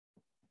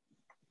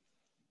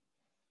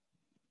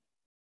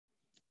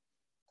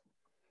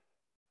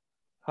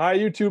Hi,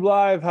 YouTube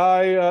Live.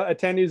 Hi,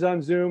 attendees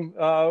on Zoom.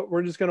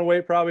 We're just going to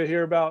wait probably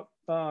here about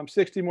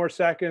 60 more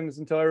seconds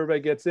until everybody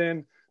gets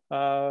in.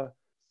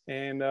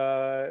 And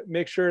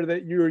make sure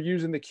that you're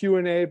using the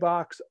Q&A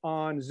box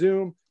on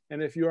Zoom.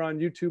 And if you're on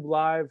YouTube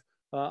Live,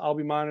 I'll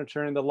be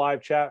monitoring the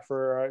live chat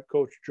for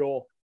Coach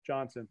Joel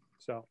Johnson.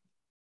 So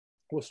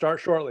we'll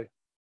start shortly.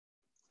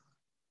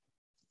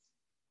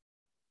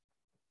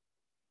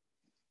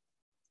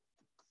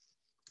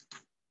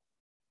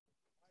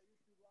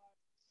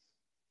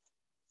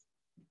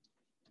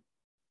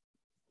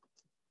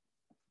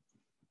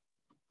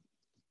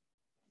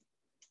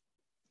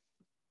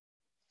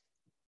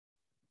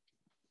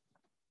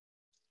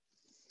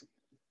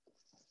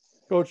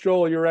 Coach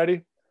Joel, you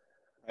ready?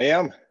 I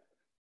am.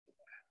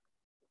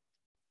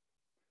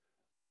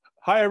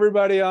 Hi,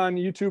 everybody on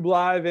YouTube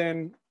Live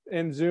and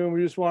Zoom.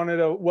 We just wanted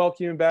to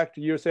welcome you back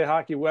to USA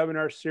Hockey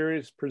webinar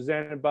series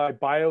presented by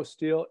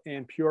BioSteel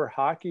and Pure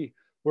Hockey.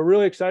 We're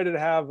really excited to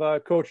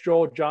have Coach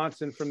Joel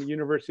Johnson from the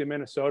University of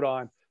Minnesota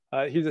on.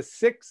 He's a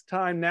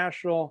six-time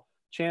national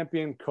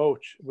champion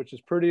coach, which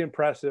is pretty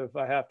impressive,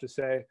 I have to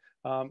say.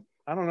 I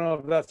don't know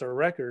if that's a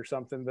record or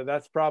something, but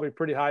that's probably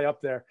pretty high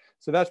up there.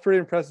 So that's pretty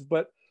impressive.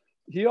 But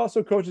he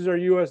also coaches our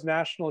U.S.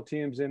 national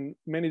teams in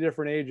many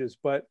different ages.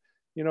 But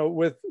you know,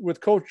 with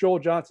Coach Joel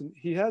Johnson,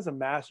 he has a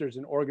master's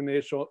in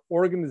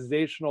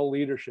organizational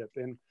leadership,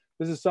 and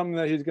this is something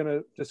that he's going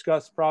to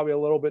discuss probably a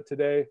little bit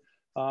today,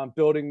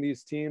 building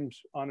these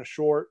teams on a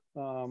short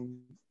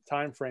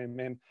time frame.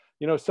 And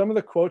you know, some of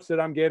the quotes that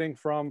I'm getting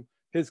from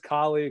his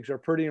colleagues are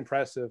pretty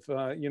impressive.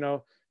 You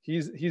know,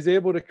 he's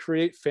able to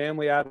create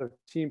family out of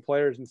team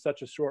players in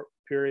such a short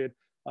period.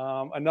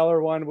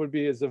 Another one would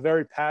be is a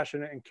very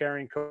passionate and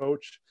caring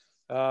coach.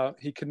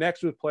 He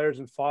connects with players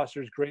and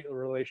fosters great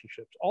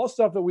relationships. All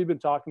stuff that we've been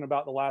talking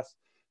about the last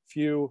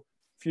few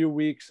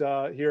weeks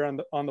here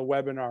on the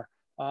webinar.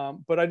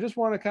 But I just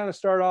want to kind of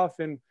start off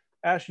and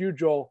ask you,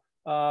 Joel.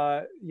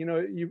 You know,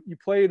 you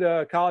played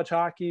college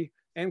hockey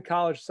and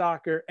college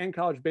soccer and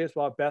college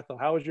baseball at Bethel.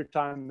 How was your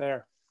time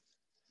there?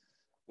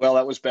 Well,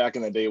 that was back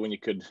in the day when you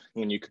could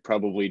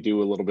probably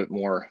do a little bit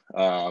more.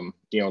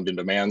 You know, the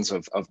demands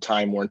of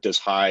time weren't as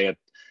high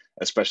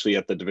especially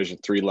at the Division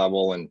III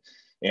level,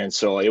 and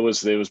so it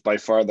was by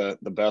far the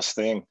best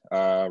thing.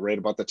 Right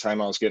about the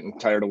time I was getting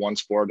tired of one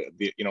sport,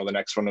 the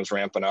next one was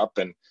ramping up,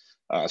 and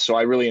so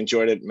I really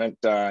enjoyed it. It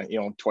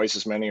meant twice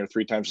as many or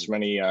three times as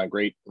many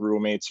great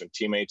roommates and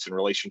teammates and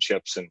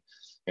relationships,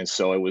 and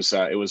so it was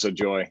a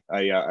joy.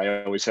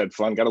 I always had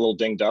fun. Got a little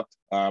dinged up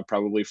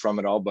probably from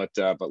it all, but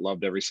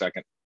loved every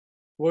second.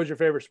 What was your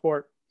favorite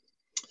sport?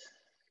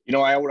 You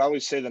know, I would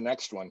always say the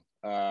next one.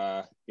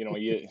 I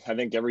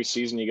think every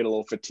season you get a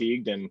little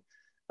fatigued, and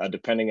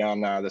depending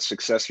on the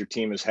success your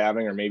team is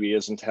having or maybe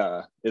isn't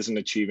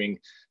achieving,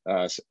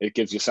 it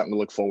gives you something to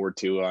look forward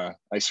to.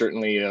 I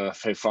certainly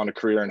have found a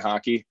career in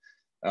hockey.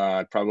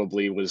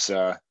 Probably was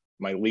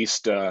my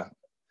least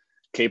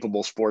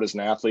capable sport as an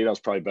athlete. I was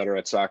probably better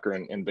at soccer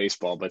and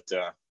baseball, but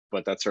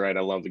that's all right.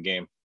 I love the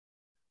game.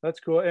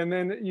 That's cool. And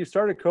then you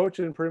started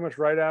coaching pretty much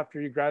right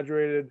after you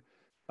graduated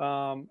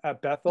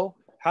at Bethel.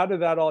 How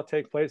did that all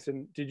take place?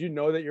 And did you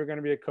know that you were going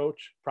to be a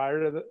coach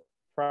prior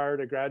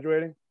to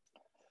graduating?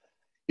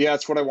 Yeah,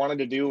 it's what I wanted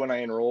to do when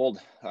I enrolled.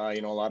 A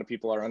lot of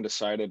people are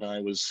undecided, and I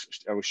was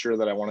sure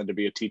that I wanted to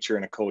be a teacher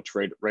and a coach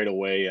right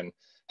away, and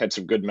had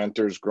some good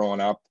mentors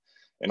growing up,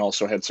 and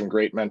also had some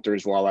great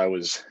mentors while I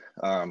was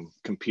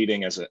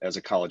competing as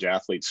a college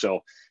athlete.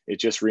 So it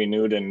just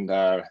renewed and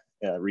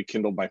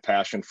rekindled my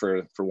passion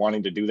for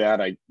wanting to do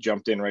that. I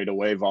jumped in right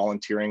away,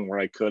 volunteering where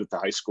I could at the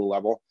high school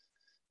level.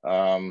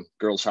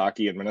 Girls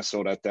hockey in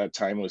Minnesota at that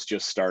time was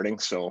just starting,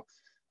 so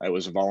I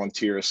was a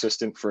volunteer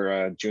assistant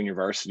for a junior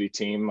varsity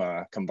team,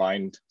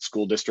 combined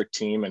school district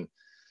team,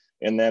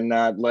 and then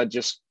led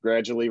just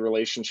gradually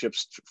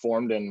relationships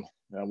formed, and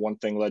one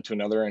thing led to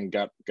another, and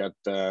got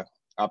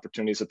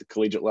opportunities at the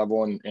collegiate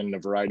level in a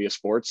variety of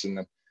sports, and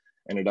then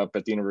ended up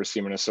at the University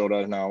of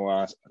Minnesota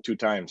now 2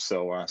 times.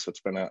 So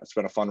it's been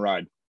a fun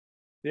ride.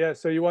 Yeah.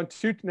 So you won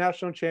 2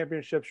 national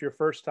championships your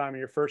first time in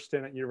your first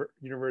stint at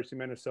University of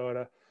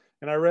Minnesota,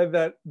 and I read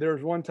that there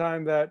was one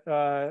time that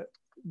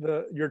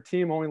your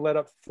team only let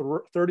up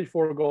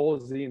 34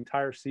 goals the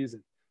entire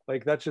season.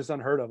 Like, that's just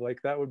unheard of.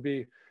 Like, that would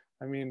be,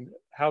 I mean,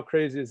 how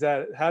crazy is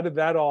that? How did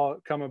that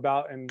all come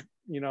about? And,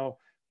 you know,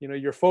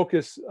 your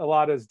focus a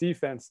lot is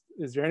defense.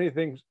 Is there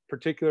anything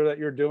particular that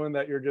you're doing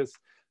that you're just,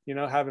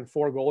 having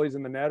 4 goalies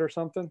in the net or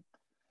something?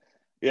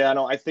 Yeah,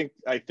 no, I think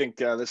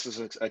this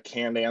is a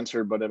canned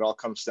answer, but it all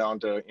comes down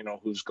to,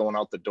 who's going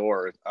out the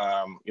door.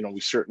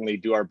 We certainly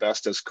do our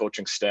best as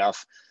coaching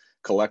staff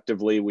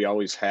collectively. We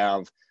always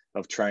have,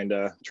 of trying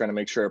to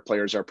make sure our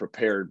players are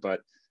prepared. But,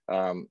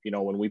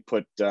 when we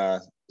put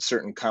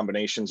certain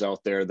combinations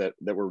out there that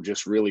were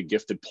just really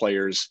gifted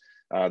players,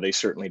 they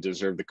certainly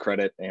deserve the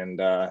credit. And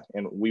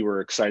we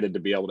were excited to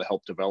be able to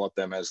help develop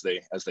them as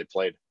they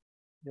played.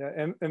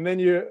 Yeah. And then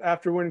you,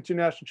 after winning 2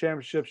 national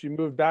championships, you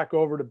moved back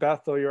over to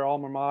Bethel, your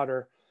alma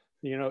mater,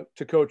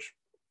 to coach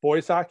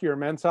boys hockey or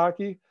men's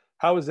hockey.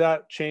 How was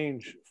that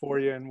change for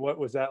you, and what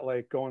was that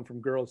like going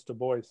from girls to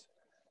boys?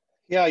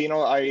 Yeah,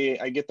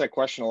 I get that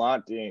question a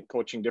lot,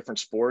 coaching different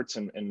sports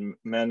and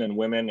men and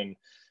women. And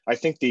I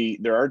think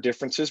there are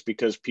differences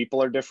because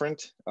people are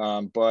different.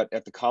 But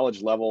at the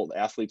college level, the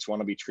athletes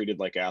want to be treated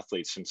like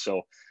athletes. And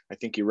so I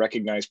think you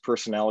recognize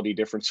personality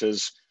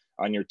differences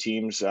on your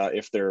teams.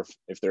 If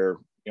they're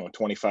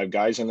 25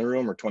 guys in the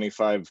room or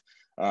 25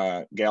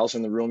 gals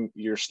in the room,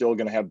 you're still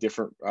going to have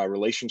different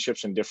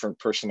relationships and different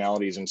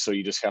personalities. And so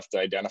you just have to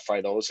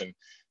identify those and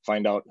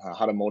find out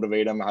how to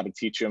motivate them, how to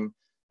teach them.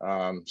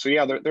 So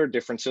yeah, there are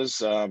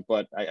differences,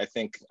 but I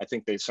think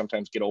they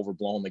sometimes get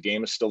overblown. The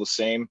game is still the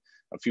same.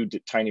 A few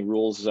tiny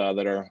rules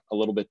that are a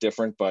little bit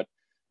different, but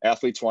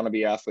athletes want to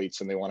be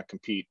athletes and they want to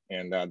compete.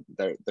 And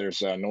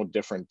there's no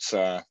difference,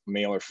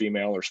 male or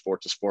female or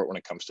sport to sport when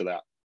it comes to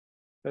that.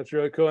 That's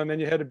really cool. And then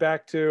you headed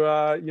back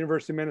to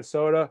University of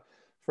Minnesota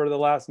for the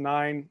last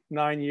nine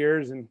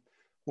years and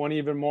won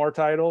even more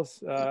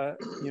titles.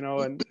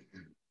 And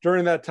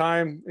during that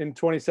time in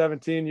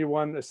 2017, you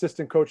won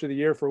Assistant Coach of the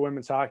Year for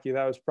women's hockey.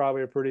 That was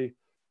probably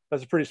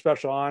that's a pretty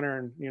special honor.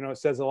 And, it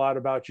says a lot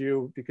about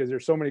you because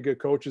there's so many good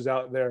coaches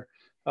out there.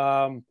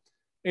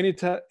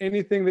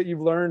 Anything that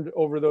you've learned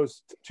over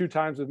those two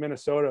times with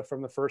Minnesota,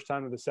 from the first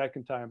time to the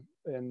second time,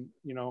 and,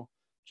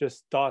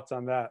 just thoughts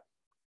on that?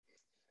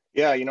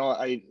 Yeah,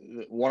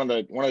 one of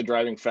the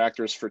driving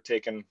factors for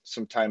taking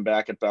some time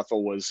back at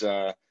Bethel was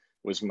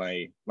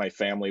my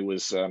family.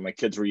 My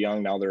kids were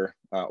young. Now they're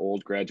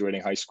old,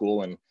 graduating high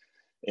school,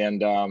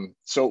 and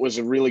so it was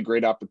a really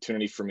great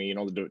opportunity for me.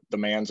 The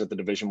demands at the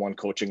Division I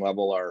coaching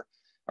level are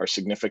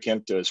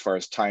significant as far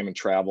as time and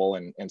travel,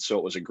 and so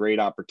it was a great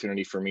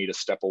opportunity for me to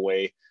step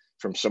away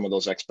from some of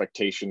those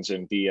expectations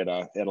and be at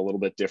a little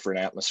bit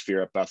different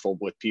atmosphere at Bethel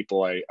with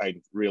people I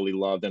really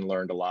loved and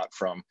learned a lot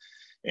from.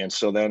 And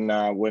so then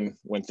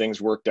when things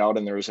worked out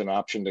and there was an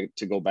option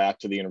to go back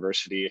to the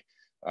university,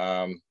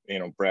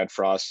 Brad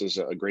Frost is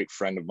a great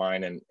friend of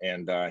mine,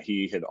 and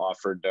he had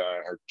offered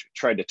or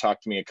tried to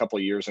talk to me a couple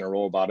of years in a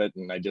row about it,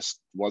 and I just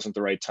wasn't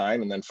the right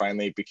time. And then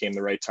finally it became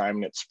the right time,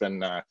 and it's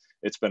been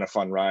a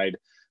fun ride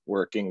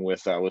working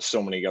with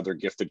so many other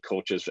gifted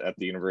coaches at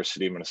the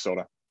University of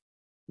Minnesota.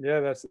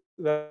 Yeah,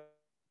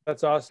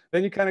 that's awesome.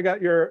 Then you kind of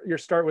got your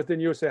start within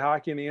USA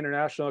Hockey and the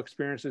international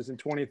experiences in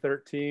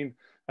 2013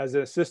 as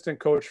an assistant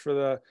coach for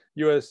the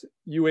US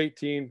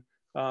U18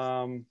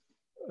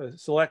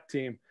 select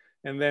team,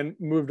 and then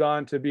moved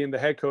on to being the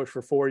head coach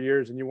for 4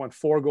 years, and you won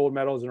 4 gold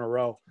medals in a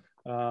row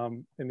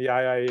in the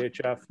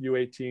IIHF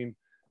U18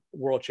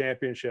 World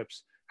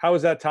Championships. How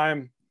was that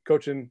time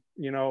coaching,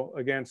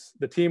 against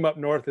the team up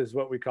north is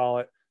what we call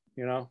it,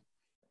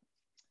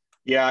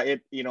 Yeah,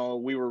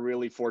 we were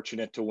really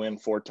fortunate to win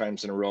 4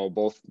 times in a row.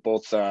 Both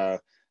the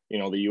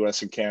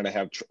US and Canada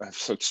have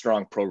such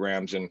strong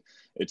programs, and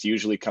it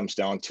usually comes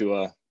down to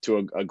a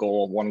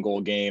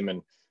 1-goal game.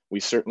 And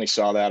we certainly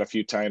saw that a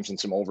few times in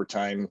some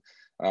overtime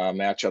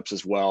matchups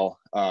as well.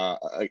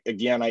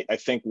 Again, I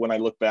think when I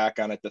look back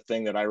on it, the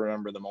thing that I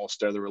remember the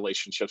most are the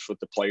relationships with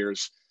the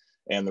players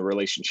and the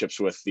relationships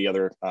with the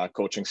other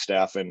coaching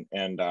staff and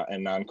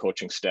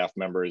non-coaching staff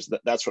members.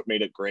 That's what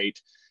made it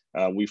great.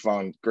 We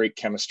found great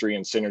chemistry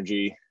and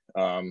synergy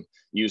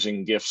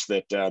using gifts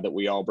that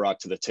we all brought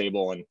to the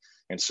table,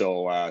 and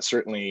so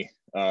certainly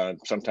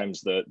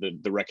sometimes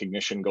the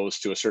recognition goes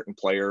to a certain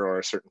player or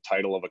a certain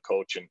title of a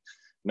coach, and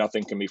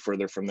nothing can be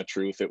further from the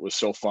truth. It was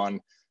so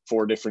fun.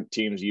 4 different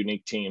teams,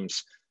 unique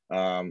teams,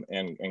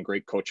 and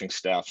great coaching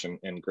staffs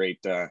and great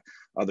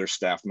other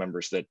staff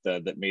members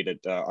that made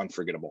it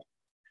unforgettable.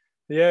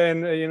 Yeah,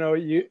 and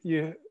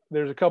you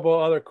there's a couple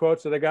of other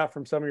quotes that I got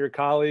from some of your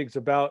colleagues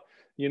about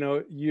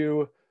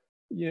you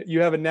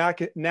have a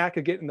knack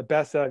of getting the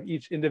best out of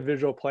each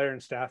individual player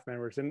and staff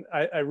members, and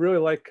I really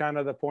like kind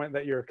of the point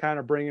that you're kind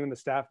of bringing in the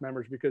staff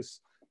members, because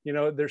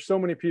there's so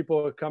many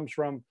people. It comes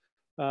from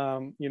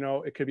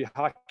it could be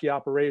hockey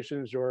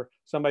operations or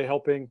somebody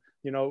helping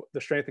the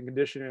strength and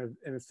conditioning,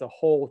 and it's the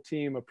whole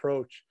team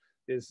approach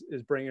is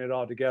bringing it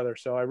all together.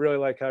 So I really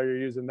like how you're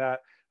using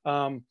that.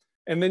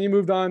 And then you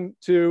moved on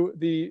to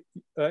the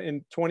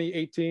in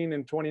 2018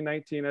 and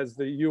 2019 as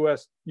the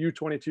US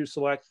U22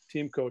 select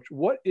team coach.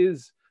 What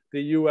is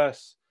the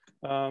US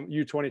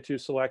U22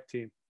 select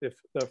team,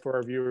 for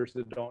our viewers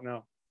that don't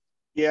know?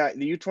 Yeah,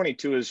 the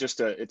U22 is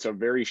it's a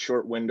very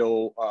short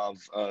window of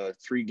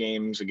 3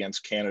 games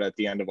against Canada at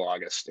the end of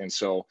August. And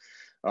so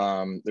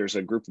there's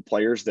a group of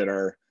players that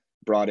are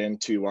brought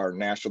into our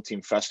national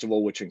team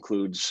festival, which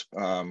includes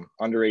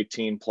under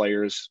 18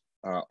 players,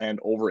 and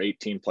over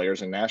 18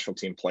 players and national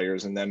team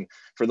players. And then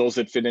for those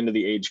that fit into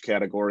the age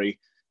category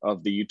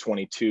of the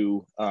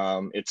U22,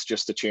 it's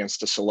just a chance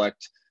to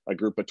select a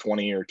group of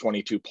 20 or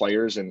 22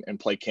 players and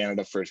play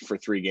Canada for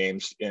 3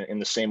 games in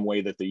the same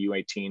way that the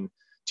U18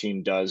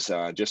 team does,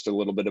 just a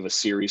little bit of a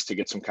series to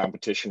get some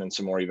competition and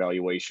some more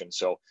evaluation.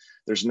 So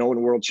there's no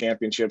world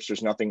championships.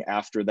 There's nothing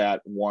after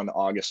that 1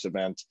 August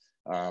event.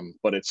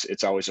 But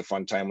it's always a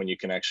fun time when you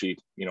can actually,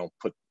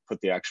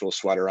 put the actual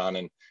sweater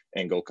on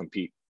and go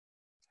compete.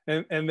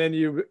 And then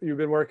you've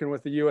been working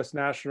with the U.S.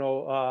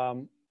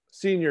 national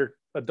senior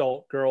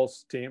adult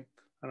girls team.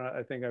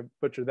 I think I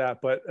butchered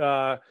that, but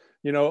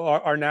you know,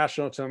 our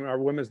national team, our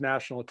women's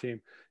national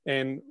team,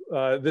 and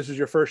this is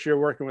your first year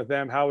working with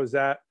them. How is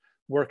that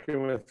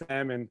working with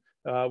them and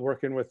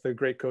working with the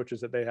great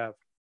coaches that they have?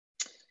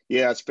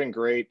 Yeah, it's been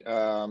great.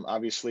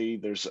 Obviously,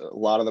 there's a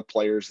lot of the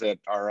players that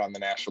are on the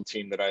national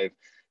team that I've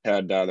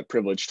had the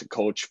privilege to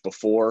coach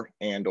before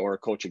and or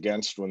coach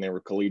against when they were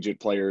collegiate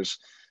players.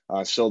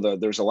 So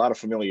there's a lot of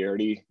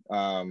familiarity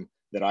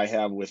that I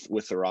have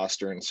with the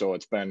roster, and so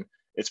it's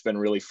been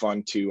really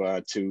fun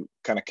to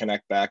kind of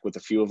connect back with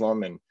a few of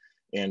them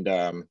and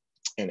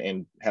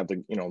have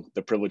the, you know,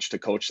 the privilege to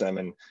coach them,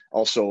 and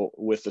also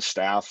with the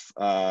staff.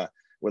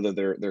 Whether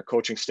they're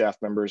coaching staff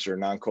members or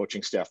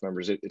non-coaching staff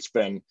members, it's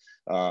been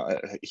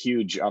a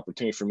huge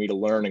opportunity for me to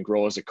learn and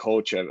grow as a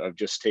coach. I've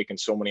just taken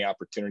so many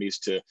opportunities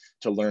to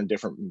learn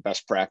different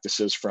best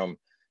practices from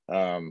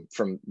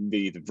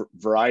the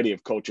variety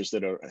of coaches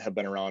that have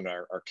been around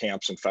our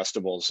camps and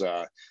festivals,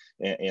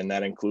 and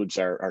that includes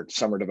our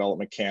summer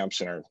development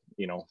camps and our,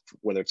 you know,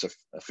 whether it's a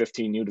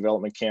 15U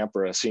development camp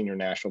or a senior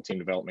national team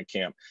development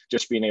camp.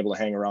 Just being able to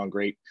hang around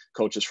great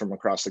coaches from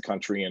across the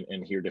country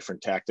and hear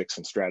different tactics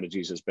and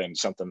strategies has been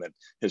something that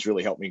has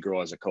really helped me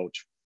grow as a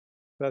coach.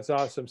 That's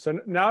awesome. So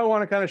now I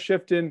want to kind of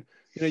shift in.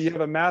 You know, you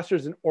have a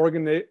master's in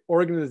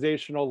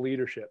organizational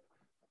leadership.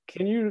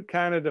 Can you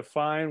kind of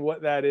define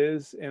what that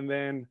is, and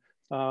then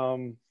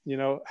you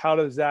know, how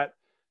does that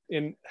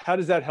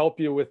help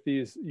you with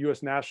these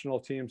U.S. national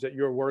teams that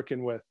you're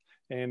working with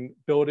and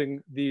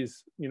building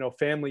these, you know,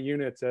 family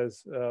units,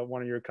 as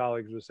one of your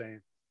colleagues was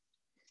saying?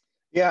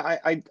 Yeah,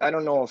 I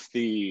don't know if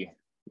the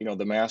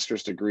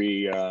master's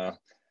degree.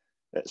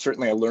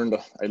 Certainly, I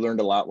learned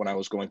a lot when I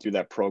was going through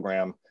that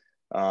program.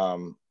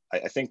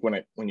 I think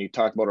when you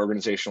talk about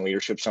organizational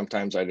leadership,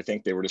 sometimes I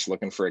think they were just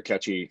looking for a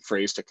catchy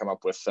phrase to come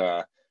up with,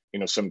 you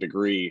know, some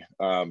degree,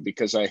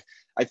 because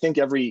I think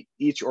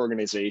each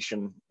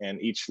organization and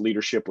each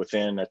leadership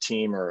within a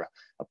team or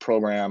a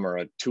program or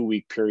a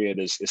 2-week period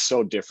is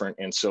so different,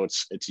 and so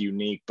it's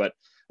unique. But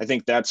I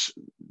think that's,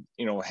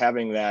 you know,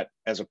 having that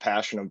as a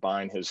passion of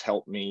mine has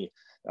helped me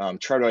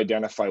try to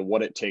identify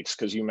what it takes,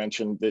 because you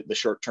mentioned that the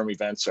short-term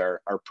events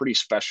are pretty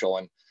special,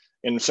 and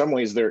in some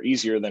ways they're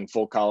easier than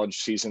full college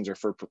seasons or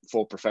for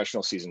full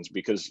professional seasons,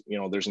 because, you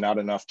know, there's not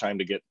enough time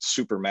to get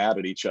super mad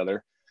at each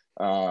other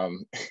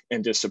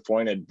and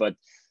disappointed. But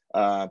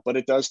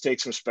it does take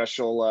some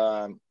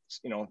special,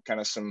 you know, kind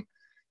of some,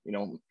 you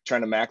know,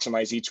 trying to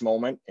maximize each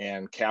moment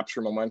and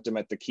capture momentum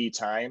at the key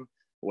time,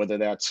 whether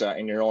that's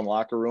in your own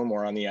locker room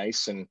or on the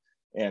ice. And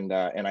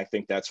I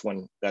think that's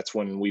when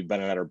we've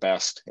been at our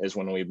best, is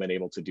when we've been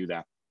able to do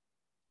that.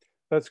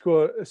 That's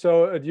cool.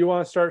 So do you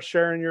want to start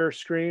sharing your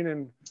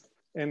screen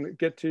and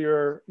get to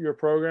your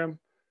program?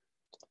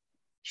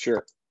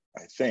 Sure,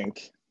 I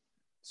think.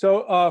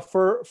 So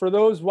for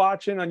those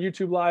watching on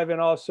YouTube Live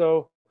and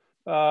also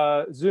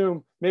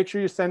Zoom, make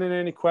sure you send in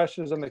any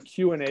questions on the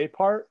Q&A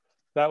part.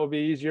 That will be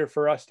easier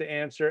for us to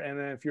answer. And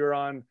then if you're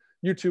on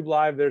YouTube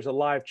Live, there's a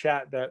live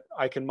chat that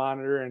I can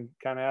monitor and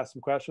kind of ask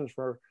some questions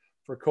for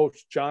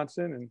Coach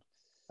Johnson,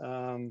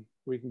 and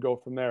we can go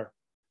from there.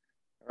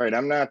 All right,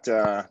 I'm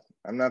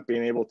not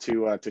being able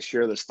to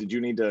share this. Did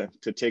you need to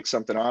take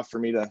something off for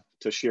me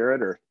to share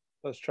it, or?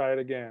 Let's try it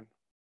again.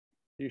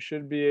 You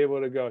should be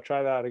able to go.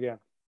 Try that again.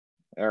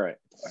 All right.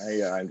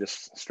 I'm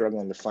just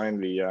struggling to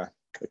find the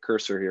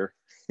cursor here.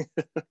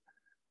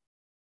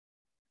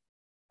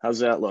 How's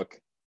that look?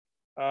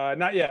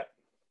 Not yet.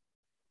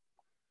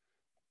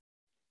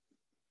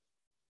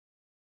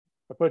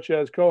 I put you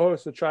as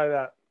co-host to try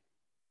that.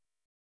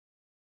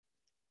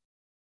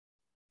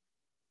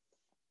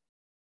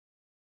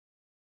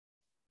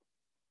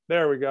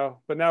 There we go.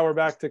 But now we're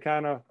back to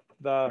kind of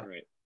the. All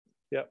right.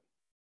 Yep.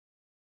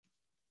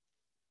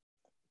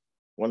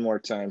 One more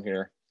time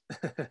here.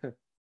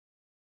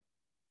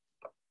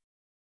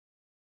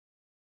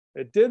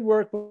 It did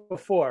work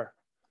before.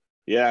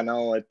 Yeah,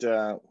 no,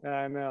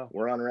 I know.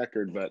 We're on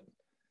record, but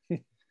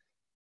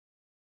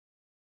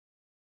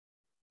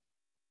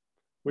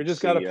we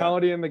just got a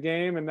penalty in the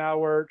game, and now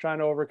we're trying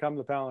to overcome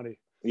the penalty.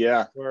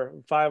 Yeah. We're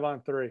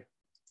 5-on-3.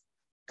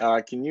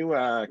 Can you,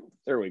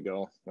 there we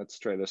go. Let's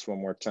try this one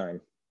more time.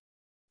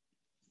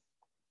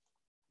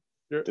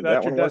 That's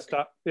your desktop.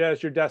 Work? Yeah,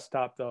 it's your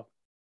desktop though.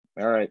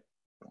 All right.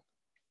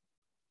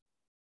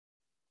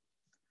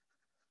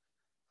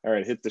 All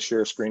right, hit the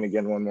share screen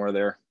again, one more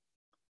there.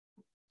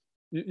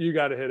 You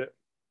got to hit it.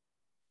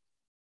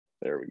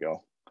 There we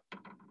go.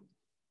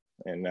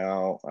 And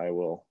now I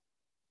will,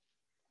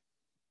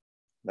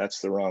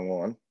 that's the wrong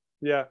one.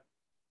 Yeah.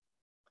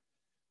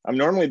 I'm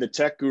normally the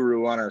tech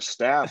guru on our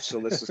staff, so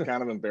this is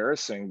kind of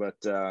embarrassing, but.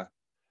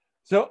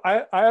 So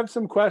I have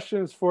some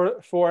questions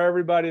for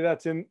everybody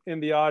that's in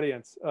the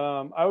audience.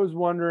 I was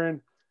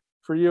wondering,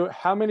 for you,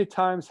 how many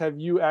times have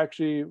you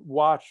actually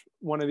watched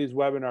one of these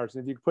webinars?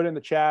 And if you could put in the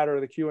chat or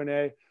the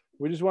Q&A,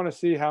 we just want to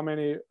see how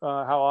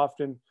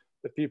often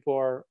the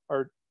people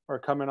are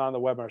coming on the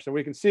webinar. So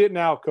we can see it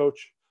now,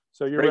 Coach.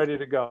 So you're ready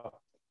to go.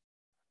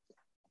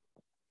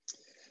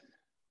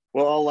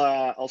 Well,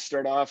 I'll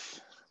start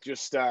off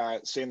just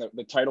saying that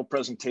the title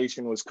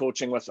presentation was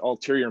Coaching with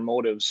Ulterior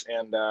Motives.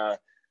 And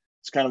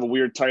it's kind of a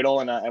weird title,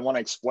 and I want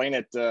to explain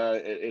it.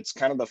 It's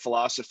kind of the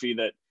philosophy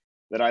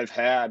that I've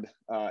had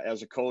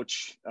as a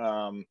coach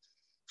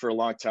for a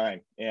long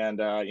time. And,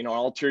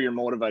 ulterior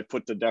motive, I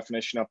put the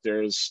definition up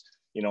there is,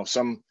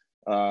 some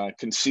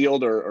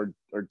concealed or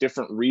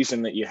different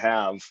reason that you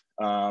have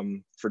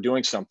for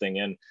doing something.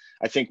 And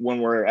I think when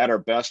we're at our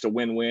best, a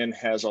win-win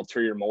has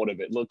ulterior motive.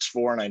 It looks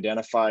for and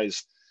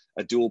identifies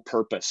a dual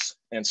purpose.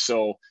 And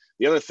so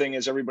the other thing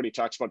is everybody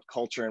talks about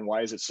culture and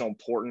why is it so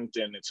important?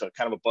 And it's a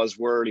kind of a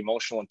buzzword,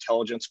 emotional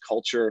intelligence,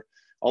 culture,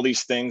 all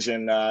these things.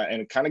 And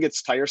it kind of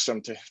gets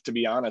tiresome to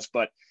be honest.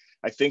 But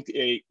I think,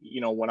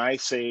 when I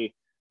say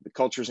the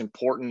culture is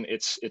important,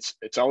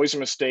 it's always a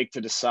mistake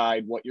to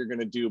decide what you're going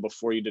to do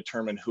before you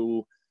determine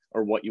who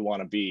or what you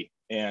want to be.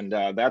 And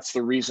that's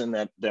the reason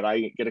that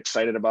I get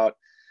excited about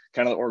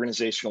kind of the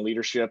organizational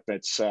leadership.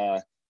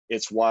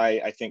 It's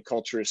why I think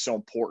culture is so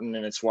important.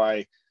 And it's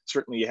why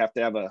certainly you have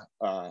to have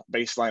a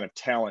baseline of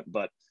talent,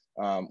 but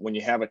when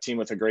you have a team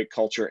with a great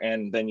culture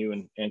and then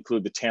you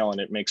include the talent,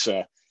 it makes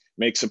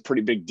a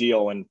pretty big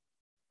deal. And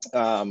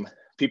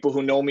people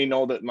who know me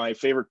know that my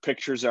favorite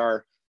pictures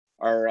are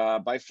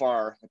by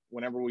far,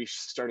 whenever we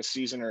start a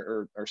season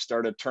or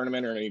start a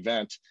tournament or an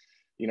event,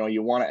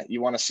 you want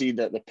to see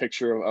the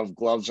picture of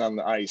gloves on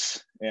the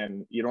ice,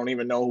 and you don't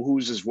even know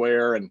whose is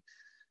where, and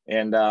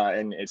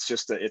it's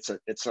just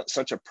it's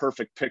such a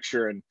perfect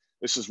picture. And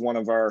this is one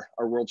of our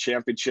world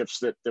championships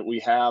that we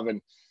have,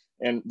 and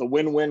the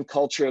win-win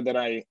culture that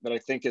I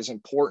think is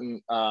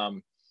important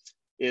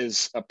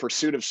is a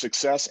pursuit of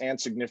success and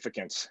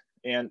significance.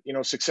 And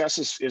success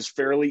is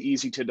fairly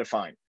easy to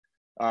define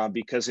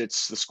because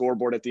it's the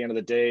scoreboard at the end of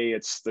the day.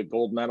 It's the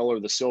gold medal or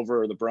the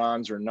silver or the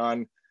bronze or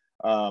none.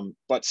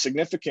 But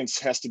significance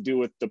has to do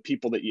with the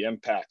people that you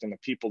impact and the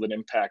people that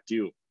impact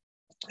you.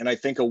 And I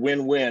think a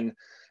win-win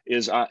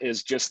is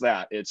just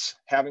that. It's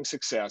having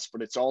success,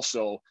 but it's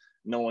also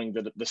knowing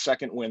that the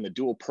second win, the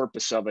dual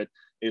purpose of it,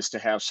 is to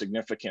have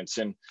significance.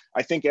 And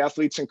I think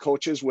athletes and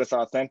coaches with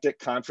authentic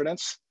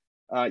confidence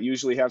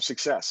usually have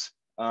success,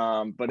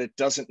 but it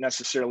doesn't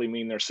necessarily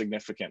mean they're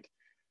significant.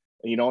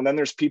 And then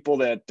there's people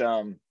that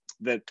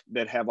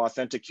have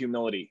authentic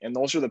humility, and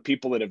those are the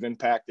people that have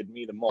impacted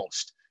me the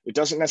most. It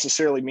doesn't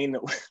necessarily mean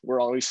that we're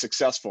always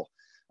successful.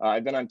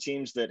 I've been on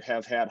teams that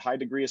have had high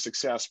degree of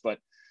success, but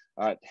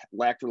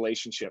lacked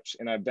relationships,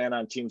 and I've been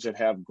on teams that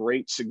have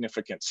great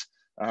significance,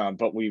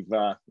 but we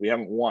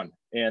haven't won.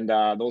 And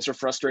those are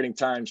frustrating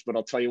times. But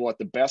I'll tell you what,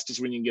 the best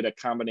is when you get a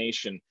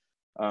combination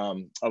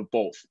of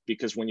both,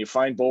 because when you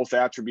find both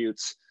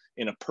attributes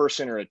in a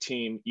person or a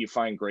team, you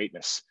find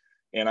greatness.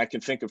 And I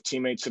can think of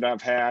teammates that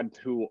I've had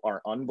who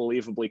are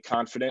unbelievably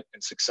confident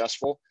and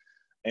successful,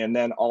 and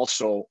then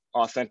also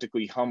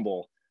authentically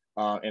humble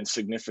and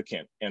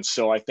significant. And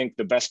so I think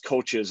the best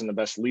coaches and the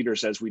best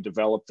leaders, as we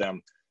develop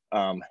them,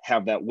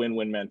 have that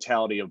win-win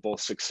mentality of both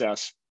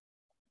success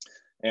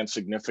and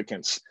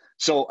significance.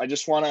 So I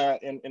just want to,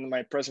 in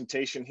my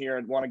presentation here,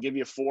 I want to give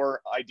you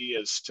 4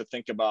 ideas to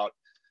think about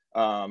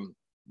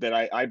that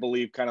I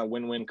believe kind of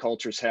win-win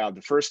cultures have.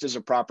 The first is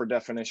a proper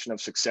definition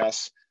of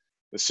success.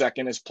 The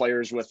second is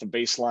players with a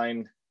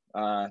baseline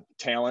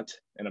talent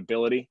and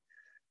ability.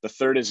 The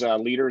third is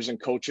leaders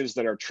and coaches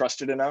that are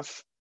trusted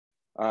enough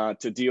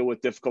to deal with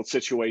difficult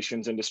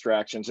situations and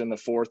distractions. And the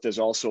fourth is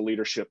also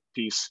leadership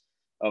piece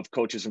of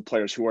coaches and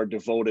players who are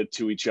devoted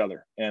to each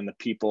other and the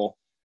people,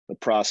 the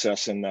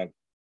process, and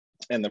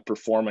the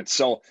performance.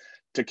 So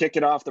to kick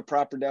it off, the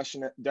proper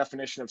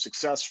definition of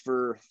success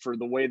for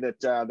the way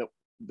that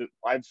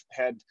I've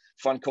had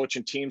fun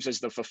coaching teams is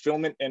the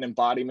fulfillment and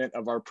embodiment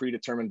of our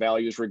predetermined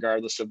values,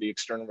 regardless of the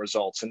external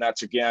results. And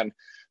that's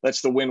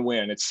the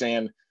win-win. It's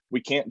saying we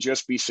can't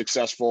just be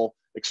successful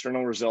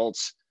external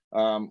results.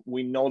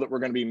 We know that we're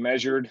going to be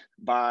measured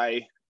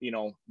by,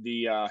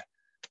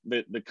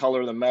 the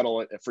color of the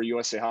medal for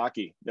USA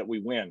Hockey that we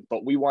win,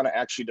 but we want to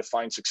actually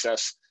define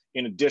success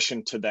in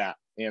addition to that.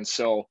 And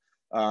so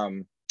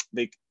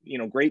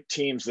great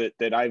teams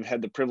that I've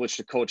had the privilege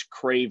to coach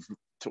crave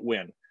to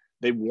win.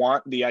 They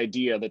want the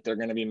idea that they're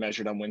going to be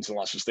measured on wins and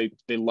losses.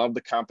 They love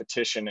the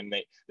competition, and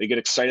they get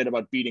excited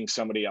about beating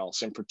somebody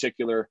else, in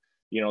particular,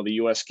 the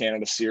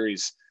US-Canada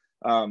series.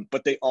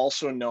 But they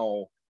also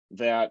know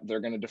that they're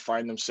going to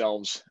define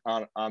themselves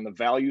on the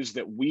values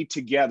that we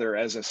together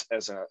as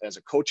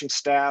a coaching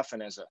staff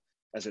and as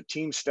a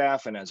team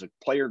staff and as a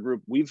player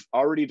group, we've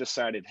already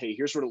decided, hey,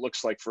 here's what it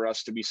looks like for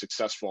us to be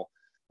successful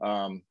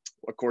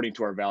according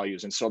to our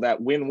values. And so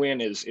that win-win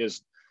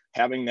is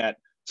having that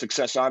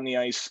success on the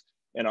ice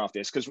and off the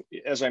ice. Because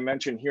as I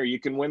mentioned here, you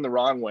can win the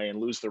wrong way and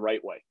lose the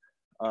right way.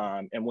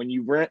 And when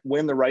you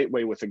win the right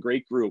way with a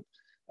great group,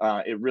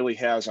 it really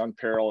has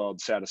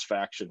unparalleled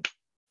satisfaction.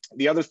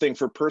 The other thing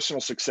for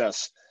personal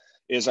success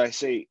is I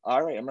say,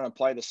 all right, I'm going to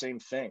apply the same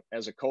thing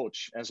as a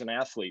coach, as an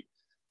athlete,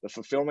 the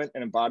fulfillment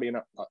and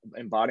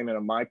embodiment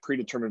of my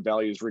predetermined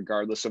values,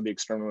 regardless of the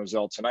external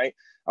results. And I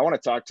want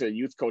to talk to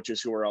youth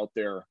coaches who are out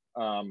there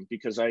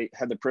because I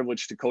had the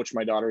privilege to coach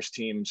my daughter's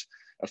teams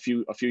a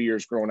few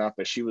years growing up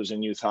as she was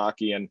in youth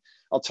hockey. And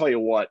I'll tell you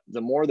what,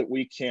 the more that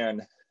we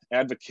can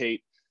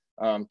advocate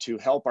to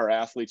help our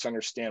athletes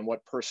understand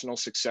what personal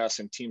success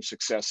and team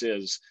success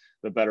is,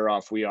 the better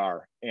off we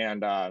are.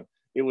 And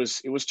it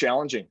was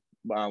challenging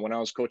when I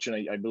was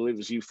coaching. I believe it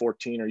was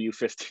U14 or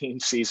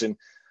U15 season,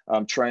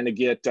 trying to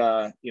get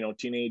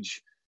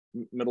teenage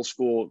middle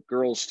school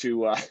girls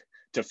to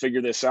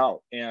figure this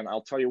out. And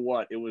I'll tell you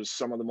what, it was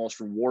some of the most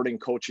rewarding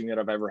coaching that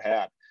I've ever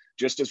had.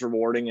 Just as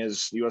rewarding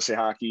as USA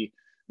Hockey,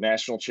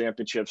 national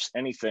championships,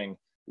 anything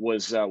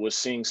was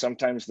seeing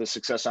sometimes the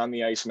success on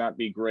the ice not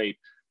be great,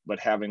 but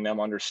having them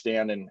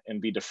understand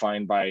and be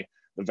defined by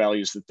the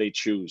values that they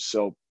choose.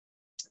 So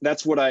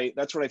that's what I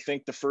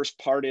think the first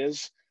part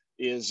is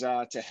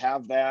to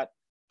have that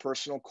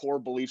personal core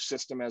belief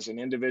system as an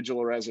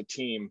individual or as a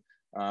team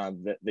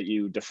that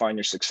you define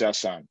your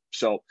success on.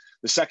 So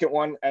the second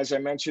one, as I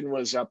mentioned,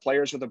 was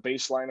players with a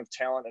baseline of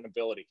talent and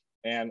ability.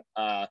 And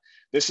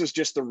this is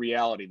just the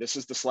reality. This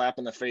is the slap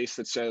in the face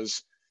that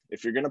says,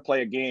 if you're going to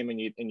play a game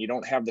and you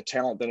don't have the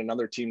talent that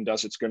another team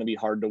does, it's going to be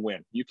hard to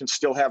win. You can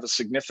still have a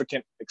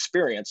significant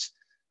experience,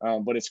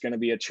 but it's going to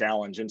be a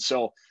challenge. And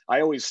so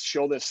I always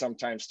show this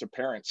sometimes to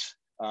parents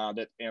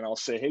and I'll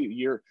say, hey,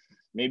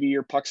 maybe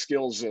your puck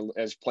skills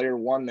as player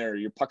one there,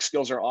 your puck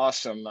skills are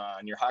awesome,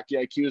 and your hockey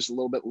IQ is a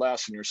little bit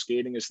less, and your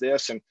skating is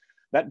this. And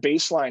that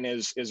baseline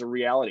is a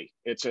reality.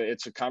 It's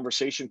a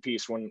conversation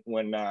piece when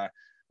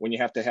you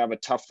have to have a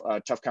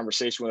tough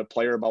conversation with a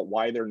player about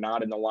why they're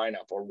not in the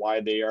lineup or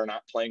why they are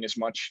not playing as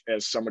much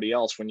as somebody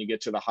else when you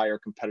get to the higher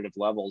competitive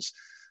levels.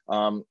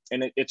 And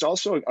it's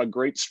also a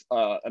great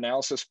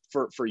analysis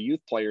for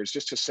youth players,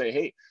 just to say,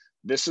 hey,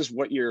 this is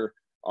what you're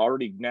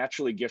already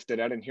naturally gifted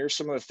at, and here's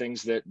some of the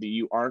things that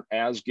you aren't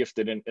as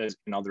gifted in as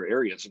in other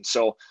areas. And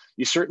so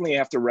you certainly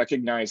have to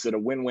recognize that a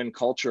win-win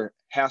culture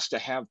has to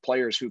have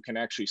players who can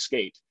actually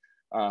skate,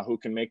 who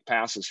can make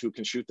passes, who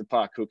can shoot the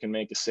puck, who can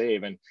make a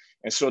save. And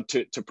so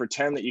to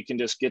pretend that you can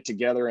just get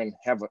together and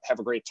have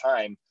a great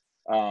time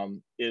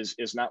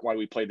is not why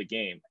we play the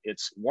game.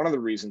 It's one of the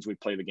reasons we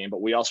play the game,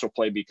 but we also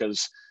play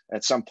because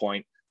at some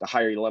point, the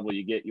higher level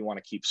you get, you want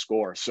to keep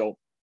score. So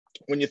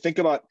when you think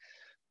about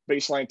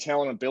baseline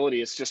talent and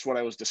ability, it's just what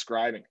I was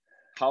describing.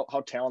 How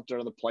talented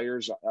are the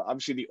players?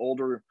 Obviously, the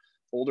older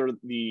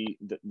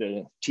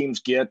the teams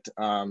get,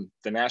 the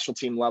national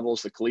team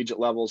levels, the collegiate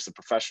levels, the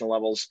professional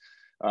levels,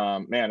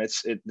 man,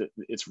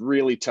 it's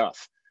really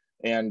tough.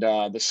 And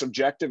the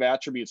subjective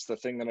attributes, the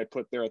thing that I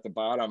put there at the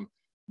bottom,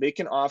 they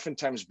can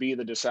oftentimes be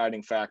the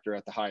deciding factor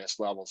at the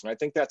highest levels. And I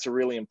think that's a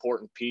really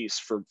important piece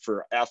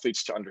for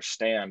athletes to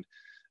understand.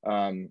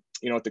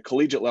 At the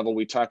collegiate level,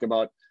 we talk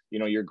about,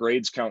 your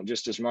grades count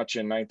just as much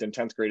in 9th and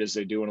 10th grade as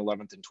they do in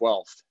 11th and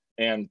 12th.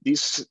 And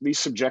these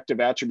subjective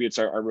attributes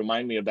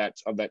remind me of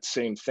that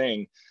same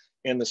thing,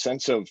 in the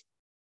sense of,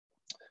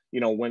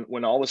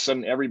 when all of a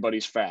sudden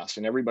everybody's fast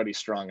and everybody's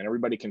strong and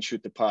everybody can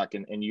shoot the puck,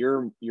 and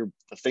you're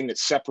the thing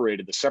that's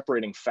separated, the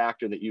separating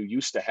factor that you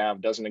used to have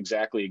doesn't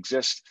exactly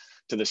exist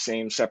to the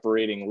same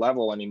separating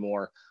level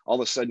anymore. All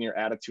of a sudden your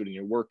attitude and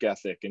your work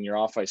ethic and your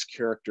off-ice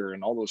character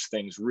and all those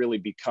things really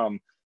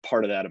become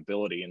part of that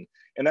ability.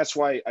 And that's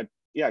why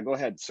yeah, go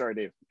ahead. Sorry,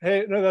 Dave.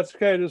 Hey, no, that's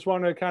okay. I just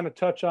want to kind of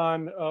touch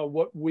on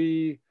what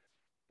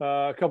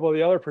a couple of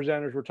the other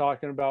presenters were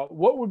talking about.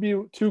 What would be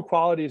two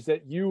qualities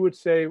that you would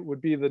say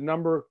would be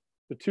the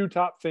two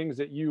top things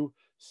that you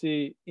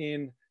see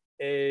in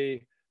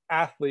a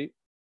athlete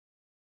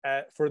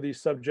for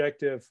these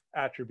subjective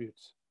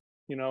attributes?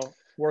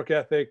 Work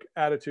ethic,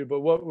 attitude, but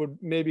what would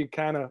maybe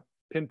kind of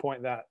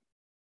pinpoint that?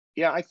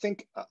 Yeah, I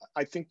think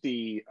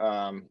the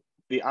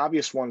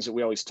obvious ones that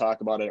we always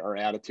talk about are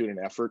attitude and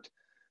effort.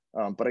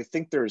 But I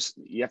think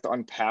you have to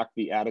unpack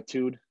the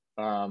attitude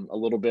a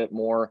little bit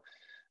more.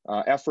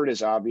 Effort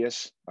is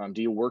obvious.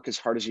 Do you work as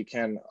hard as you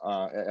can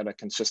at a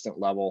consistent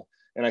level?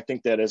 And I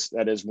think that is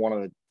one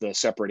of the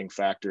separating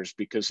factors,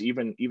 because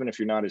even if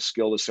you're not as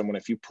skilled as someone,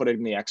 if you put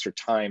in the extra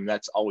time,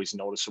 that's always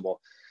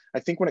noticeable. I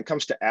think when it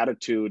comes to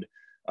attitude,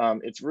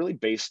 it's really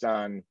based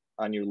on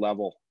your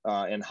level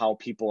and how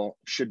people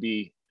should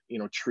be,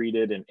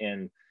 treated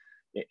and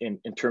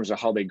in terms of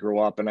how they grow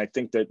up. And I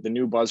think that the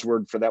new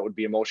buzzword for that would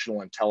be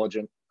emotional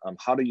intelligence.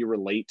 How do you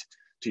relate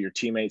to your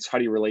teammates? How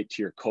do you relate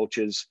to your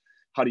coaches?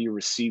 How do you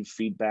receive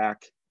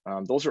feedback?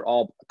 Those are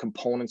all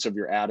components of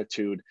your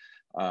attitude.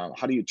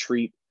 How do you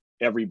treat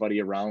everybody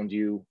around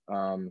you?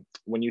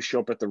 When you show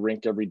up at the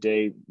rink every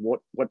day,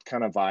 what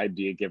kind of vibe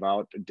do you give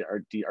out?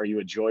 Are you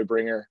a joy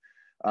bringer?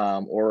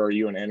 Or are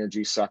you an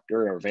energy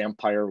sucker or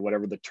vampire, or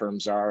whatever the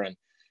terms are? And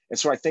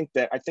so I think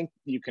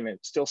you can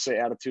still say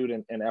attitude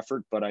and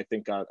effort, but I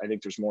think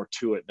there's more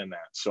to it than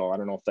that. So I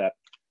don't know if that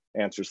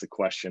answers the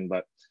question,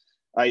 but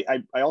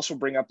I also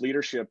bring up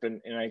leadership,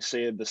 and I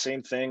say the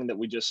same thing, that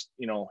we just,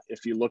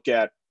 if you look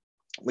at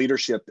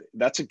leadership,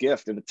 that's a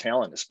gift and a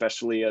talent,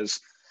 especially as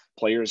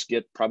players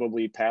get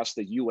probably past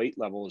the U8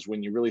 levels,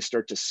 when you really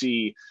start to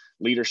see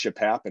leadership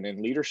happen.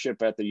 And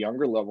leadership at the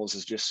younger levels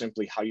is just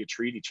simply how you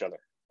treat each other.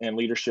 and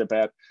leadership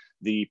at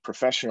the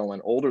professional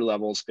and older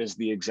levels is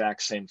the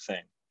exact same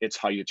thing. It's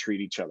how you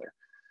treat each other.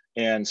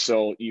 And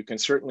so you can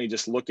certainly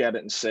just look at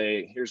it and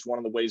say, here's one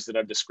of the ways that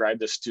I've described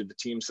this to the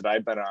teams that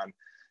I've been on,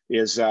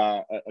 is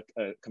a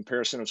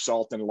comparison of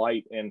salt and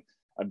light. And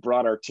I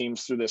brought our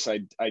teams through this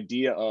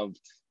idea of,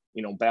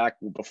 you know, back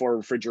before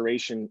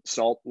refrigeration,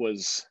 salt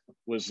was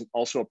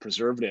also a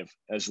preservative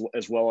as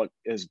well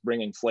as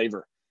bringing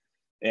flavor.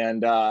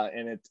 And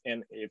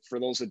for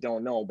those that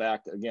don't know,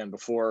 back again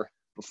before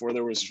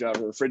there was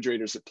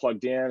refrigerators that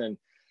plugged in,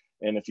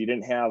 and if you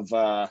didn't have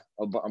a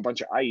bunch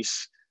of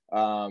ice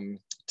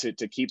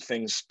to keep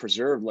things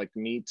preserved, like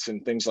meats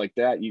and things like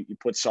that, you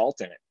put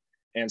salt in it.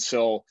 And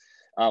so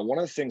one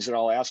of the things that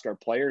I'll ask our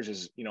players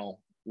is, you know,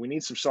 we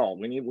need some salt.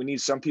 We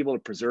need some people to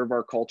preserve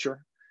our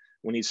culture.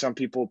 We need some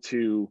people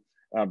to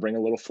bring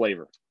a little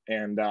flavor.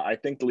 And I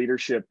think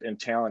leadership and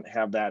talent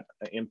have that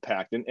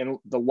impact. And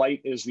the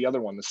light is the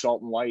other one, the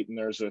salt and light. And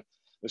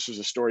this was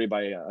a story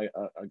by a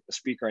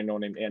speaker I know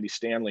named Andy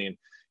Stanley. And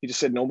he just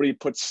said, nobody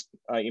puts,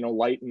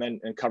 light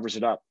and covers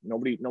it up.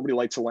 Nobody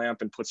lights a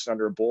lamp and puts it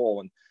under a bowl.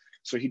 And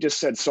so he just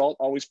said, salt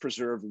always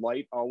preserved,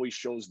 light always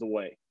shows the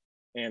way.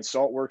 And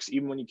salt works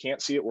even when you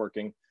can't see it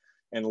working.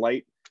 And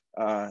light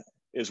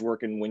is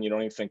working when you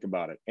don't even think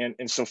about it.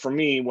 And so for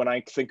me, when I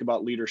think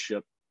about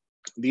leadership,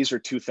 these are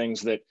two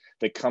things that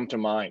come to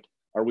mind.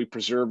 Are we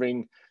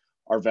preserving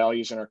our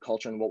values and our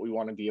culture and what we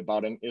want to be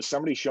about? And is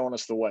somebody showing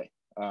us the way?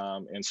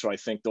 And so I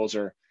think those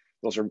are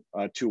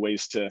two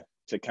ways to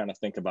kind of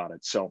think about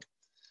it. So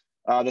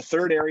the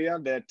third area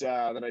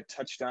that I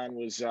touched on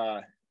was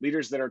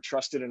leaders that are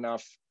trusted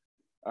enough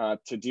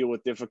to deal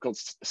with difficult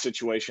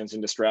situations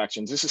and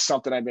distractions. This is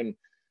something I've been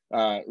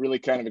really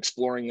kind of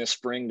exploring this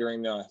spring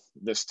during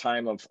this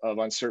time of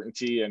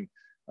uncertainty. And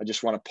I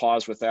just want to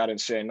pause with that and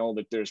say, I know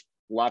that there's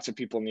lots of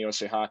people in the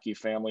USA Hockey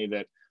family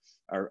that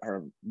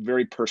are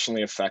very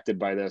personally affected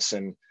by this.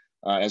 And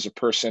as a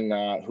person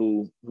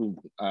who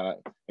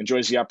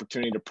enjoys the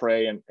opportunity to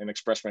pray and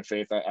express my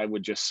faith, I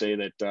would just say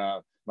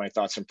that my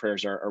thoughts and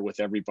prayers are with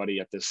everybody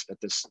at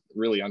this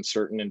really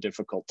uncertain and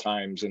difficult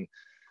times. And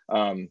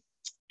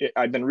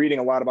I've been reading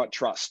a lot about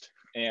trust.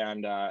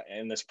 And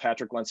this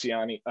Patrick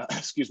Lencioni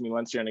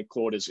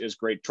quote is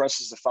great.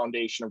 Trust is the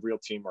foundation of real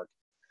teamwork.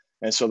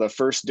 And so the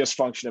first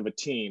dysfunction of a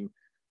team,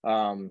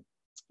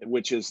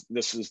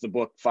 this is the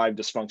book, 5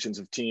 Dysfunctions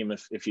of Team.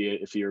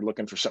 If you're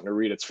looking for something to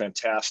read, it's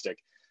fantastic.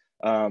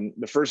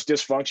 The first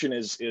dysfunction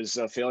is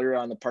a failure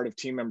on the part of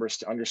team members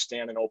to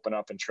understand and open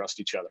up and trust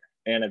each other.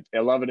 And I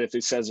love it if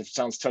it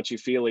sounds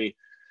touchy-feely,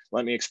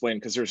 let me explain,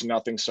 because there's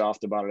nothing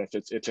soft about it.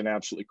 If it's an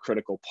absolutely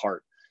critical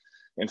part.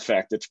 In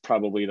fact, it's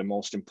probably the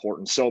most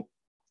important. So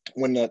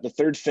when the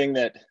third thing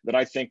that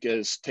I think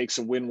takes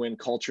a win-win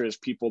culture is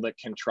people that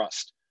can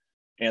trust.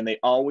 And they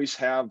always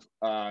have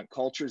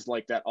cultures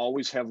like that,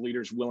 always have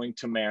leaders willing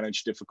to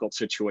manage difficult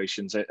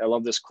situations. I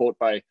love this quote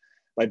by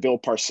Bill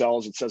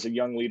Parcells. It says, a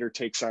young leader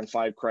takes on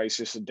 5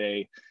 crises a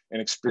day, and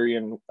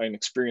an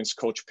experienced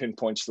coach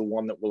pinpoints the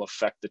one that will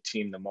affect the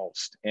team the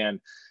most. And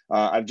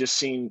I've just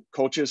seen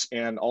coaches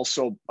and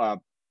also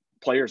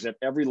players at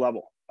every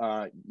level,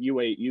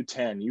 U8,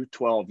 U10,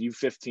 U12,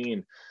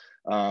 U15,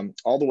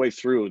 all the way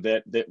through,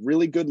 that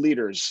really good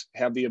leaders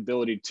have the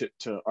ability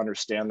to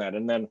understand that.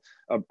 And then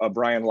a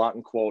Brian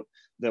Lawton quote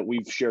that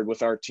we've shared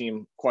with our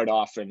team quite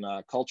often,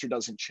 culture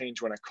doesn't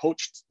change when a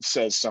coach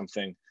says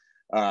something.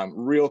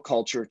 Real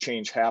culture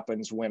change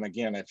happens when,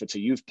 again, if it's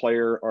a youth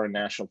player or a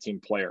national team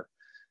player,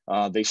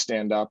 they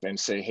stand up and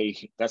say,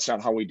 hey, that's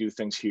not how we do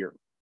things here.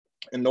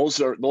 And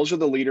those are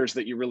the leaders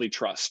that you really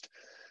trust.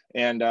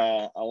 And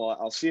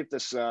I'll see if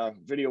this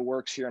video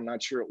works here. I'm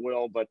not sure it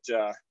will, but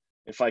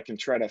if I can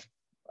try to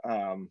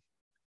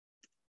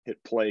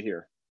hit play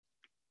here.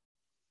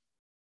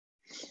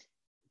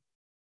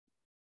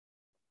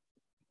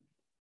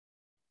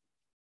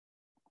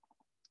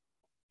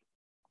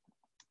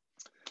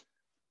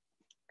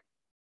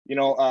 You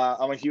know,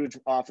 I'm a huge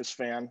Office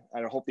fan.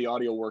 I hope the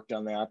audio worked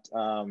on that.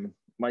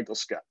 Michael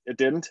Scott, it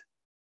didn't?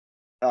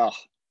 Oh,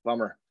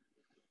 bummer.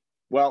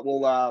 Well,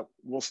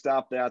 we'll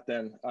stop that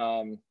then.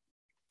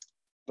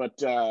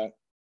 But let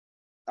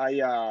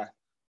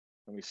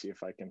me see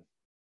if I can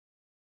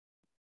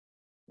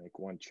make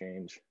one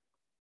change.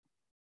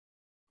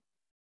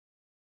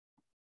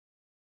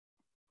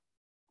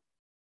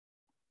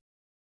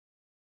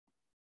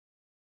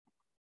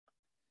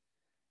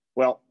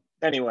 Well,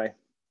 anyway,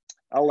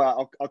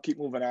 I'll keep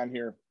moving on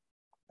here.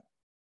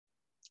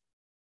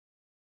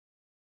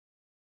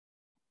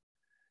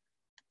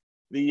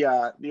 The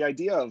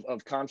idea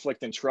of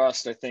conflict and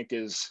trust, I think,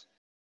 is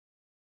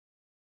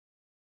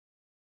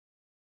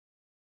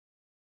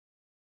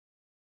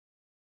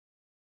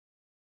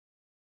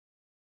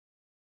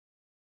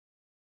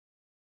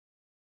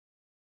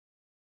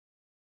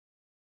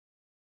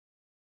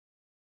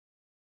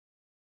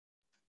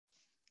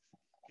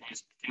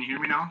Can you hear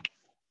me now?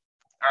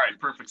 All right,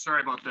 perfect.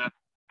 Sorry about that.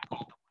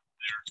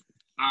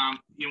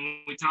 When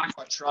we talk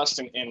about trust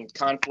and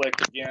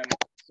conflict, again,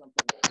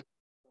 something.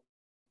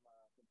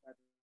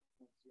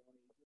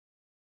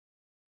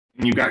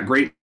 And you've got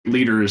great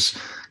leaders,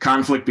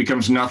 conflict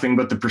becomes nothing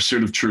but the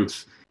pursuit of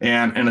truth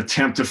and an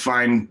attempt to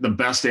find the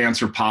best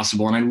answer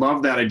possible. And I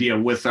love that idea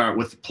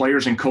with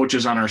players and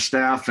coaches on our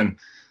staff and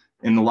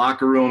in the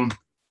locker room.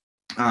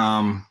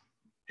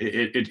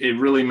 It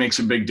really makes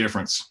a big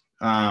difference.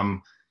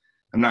 I'm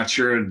not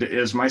sure,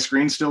 is my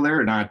screen still there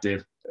or not,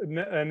 Dave?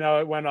 No,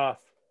 it went off.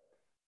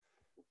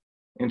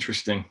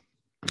 Interesting.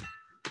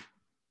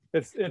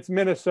 It's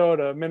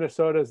Minnesota.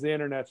 Minnesota's the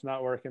internet's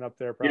not working up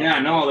there. Probably. Yeah,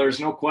 no, there's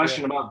no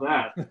question about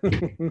that.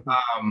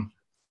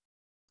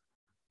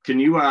 Can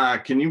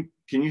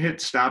you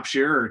hit stop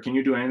share, or can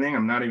you do anything?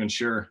 I'm not even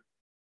sure.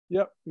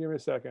 Yep, give me a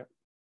second.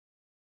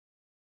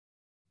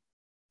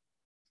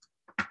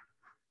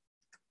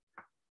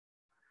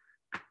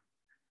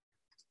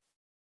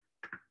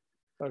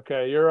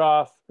 Okay, you're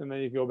off, and then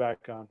you go back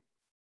on.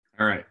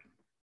 All right.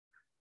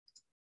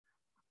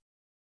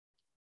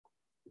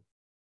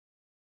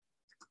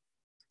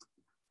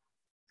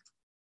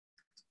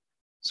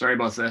 Sorry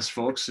about this,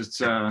 folks.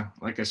 It's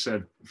like I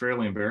said,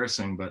 fairly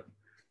embarrassing, but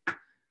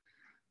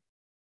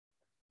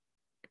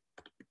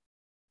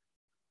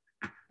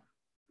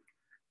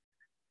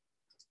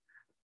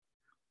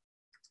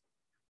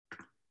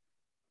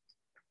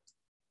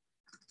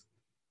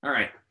all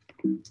right.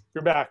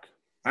 You're back.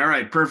 All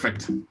right,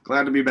 perfect.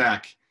 Glad to be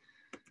back.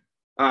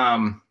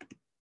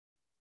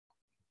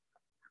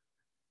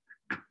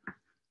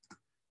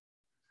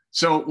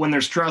 So when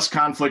there's trust,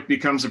 conflict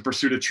becomes a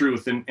pursuit of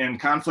truth, and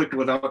conflict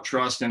without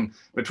trust and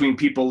between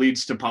people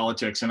leads to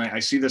politics. And I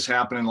see this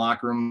happen in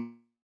locker room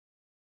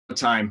all the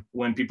time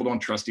when people don't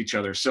trust each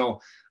other. So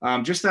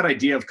just that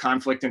idea of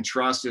conflict and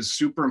trust is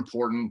super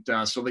important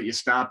so that you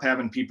stop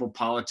having people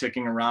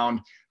politicking around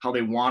how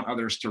they want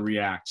others to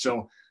react.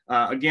 So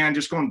again,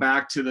 just going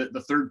back to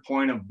the third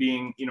point of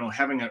being,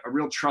 having a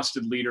real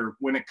trusted leader.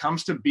 When it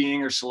comes to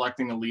being or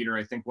selecting a leader,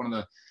 I think one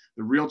of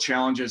the real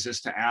challenges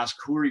is to ask,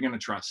 who are you going to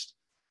trust?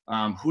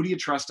 Who do you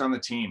trust on the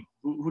team?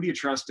 Who do you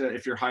trust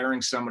if you're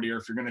hiring somebody, or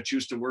if you're going to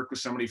choose to work with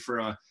somebody for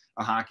a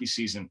hockey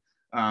season?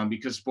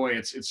 Because boy,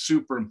 it's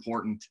super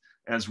important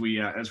as we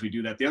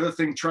do that. The other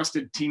thing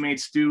trusted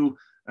teammates do,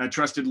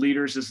 trusted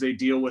leaders, is they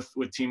deal with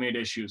teammate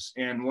issues.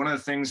 And one of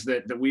the things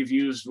that we've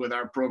used with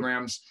our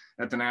programs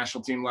at the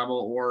national team level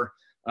or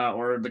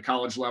the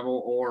college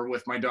level or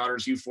with my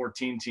daughter's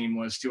U14 team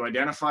was to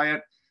identify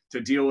it,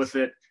 to deal with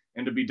it,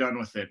 and to be done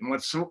with it. And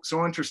what's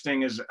so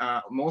interesting is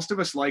most of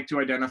us like to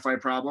identify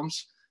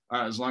problems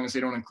as long as they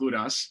don't include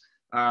us.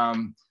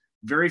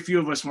 Very few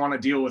of us want to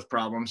deal with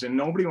problems, and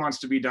nobody wants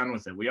to be done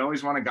with it. We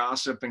always want to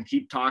gossip and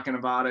keep talking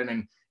about it.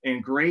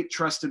 And great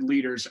trusted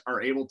leaders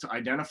are able to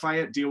identify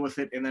it, deal with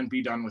it, and then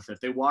be done with it.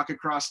 They walk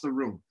across the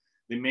room.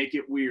 They make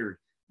it weird.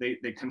 They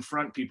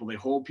confront people. They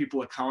hold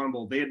people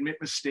accountable. They admit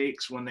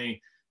mistakes when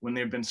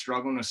they've been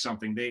struggling with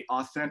something. They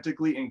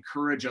authentically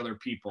encourage other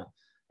people,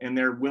 and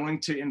they're willing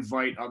to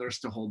invite others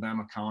to hold them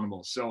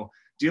accountable. So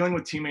dealing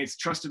with teammates,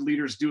 trusted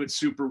leaders do it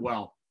super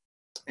well.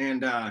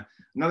 And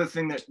another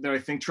thing that I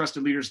think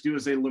trusted leaders do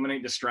is they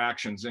eliminate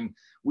distractions. And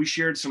we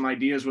shared some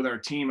ideas with our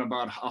team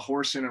about a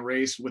horse in a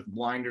race with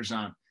blinders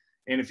on.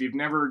 And if you've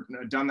never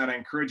done that, I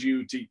encourage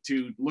you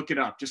to look it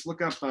up. Just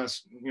look up, go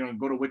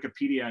to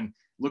Wikipedia and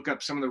look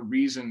up some of the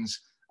reasons.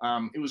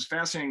 It was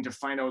fascinating to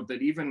find out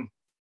that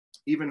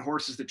even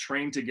horses that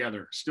train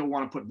together still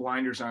want to put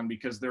blinders on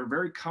because they're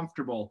very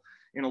comfortable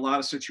in a lot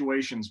of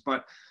situations.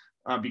 But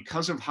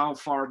because of how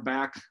far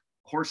back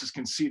horses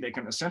can see, they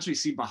can essentially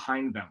see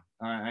behind them.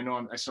 I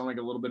know I sound like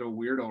a little bit of a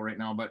weirdo right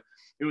now, but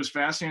it was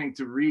fascinating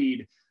to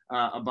read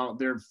about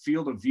their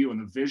field of view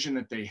and the vision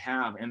that they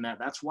have. And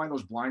that's why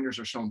those blinders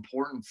are so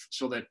important,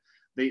 so that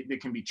they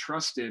can be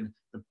trusted.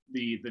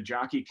 The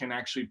jockey can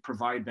actually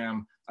provide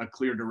them a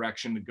clear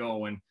direction to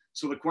go. And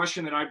so the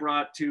question that I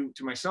brought to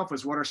myself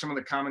is, what are some of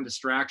the common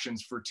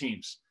distractions for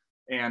teams?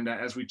 And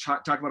as we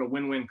talk about a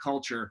win-win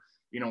culture,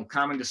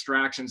 common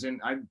distractions. And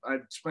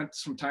I've spent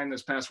some time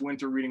this past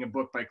winter reading a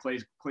book by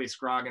Clay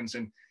Scroggins,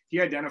 and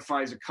he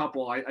identifies a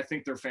couple. I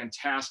think they're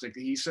fantastic.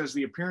 He says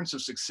the appearance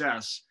of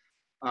success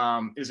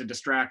is a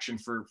distraction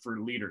for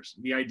leaders.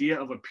 The idea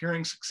of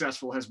appearing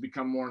successful has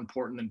become more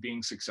important than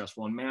being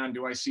successful. And man,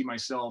 do I see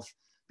myself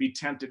be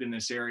tempted in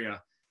this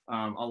area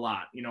a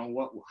lot.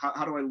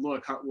 How do I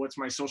look? What's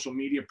my social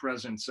media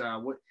presence?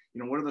 What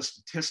are the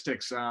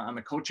statistics on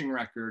the coaching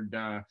record?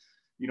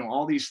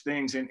 All these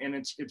things. And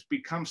it's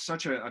become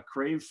such a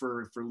crave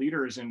for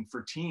leaders and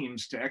for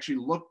teams to actually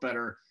look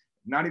better.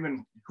 Not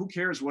even, who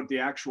cares what the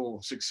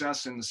actual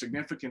success and the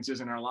significance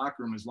is in our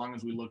locker room, as long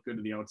as we look good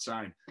to the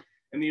outside.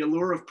 And the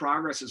allure of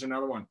progress is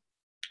another one.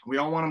 We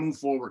all want to move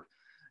forward.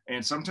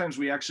 And sometimes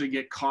we actually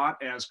get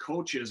caught as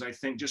coaches, I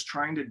think, just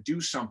trying to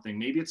do something.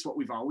 Maybe it's what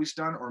we've always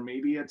done, or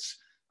maybe it's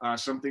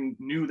something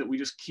new that we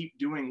just keep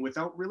doing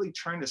without really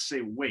trying to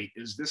say, wait,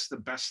 is this the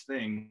best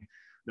thing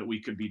that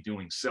we could be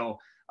doing? So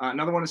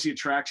another one is the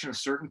attraction of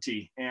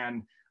certainty.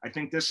 And I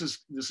think this is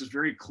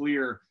very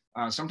clear.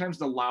 Sometimes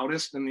the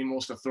loudest and the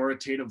most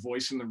authoritative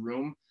voice in the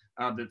room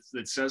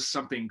that says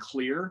something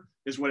clear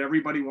is what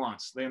everybody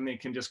wants. Then they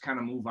can just kind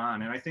of move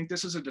on. And I think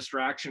this is a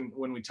distraction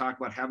when we talk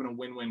about having a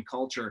win-win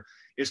culture,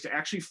 is to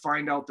actually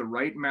find out the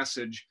right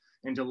message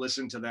and to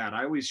listen to that.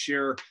 I always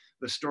share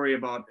the story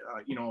about,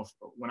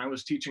 when I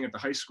was teaching at the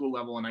high school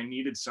level and I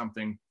needed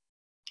something,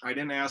 I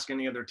didn't ask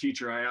any other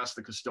teacher. I asked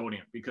the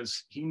custodian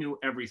because he knew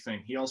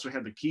everything. He also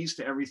had the keys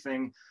to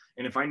everything.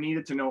 And if I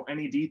needed to know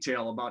any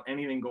detail about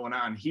anything going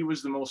on, he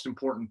was the most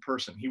important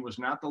person. He was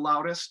not the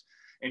loudest,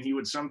 and he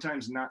would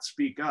sometimes not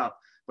speak up,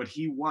 but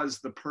he was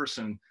the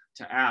person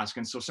to ask.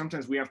 And so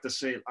sometimes we have to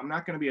say, I'm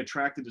not going to be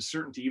attracted to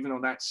certainty, even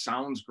though that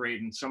sounds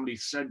great. And somebody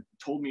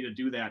told me to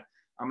do that.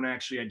 I'm going to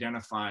actually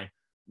identify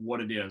what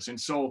it is. And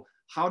so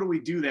how do we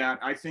do that?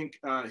 I think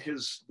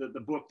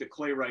the book that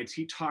Clay writes,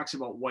 he talks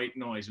about white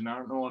noise. And I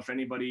don't know if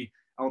anybody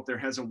out there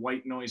has a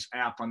white noise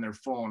app on their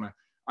phone.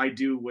 I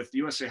do with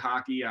USA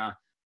Hockey. A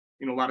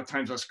lot of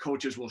times us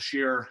coaches will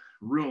share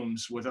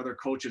rooms with other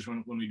coaches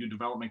when we do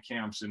development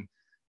camps.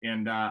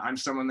 And I'm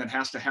someone that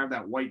has to have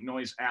that white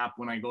noise app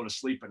when I go to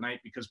sleep at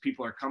night, because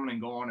people are coming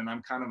and going, and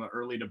I'm kind of an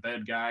early to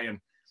bed guy.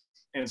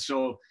 And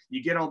so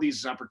you get all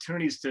these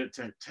opportunities to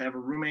have a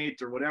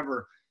roommate or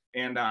whatever.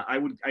 And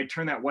I'd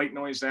turn that white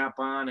noise app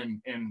on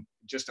and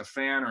just a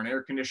fan or an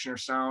air conditioner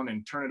sound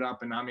and turn it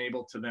up, and I'm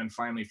able to then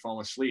finally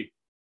fall asleep.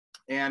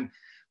 And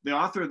the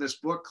author of this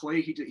book,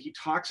 Clay, he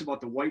talks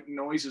about the white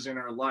noises in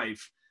our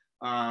life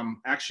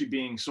actually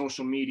being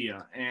social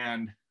media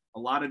and a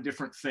lot of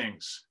different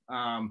things.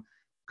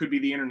 Could be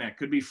the internet,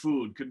 could be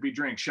food, could be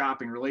drink,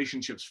 shopping,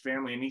 relationships,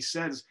 family. And he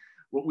says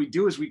what we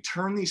do is we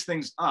turn these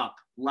things up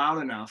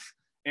loud enough,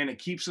 and it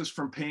keeps us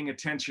from paying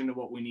attention to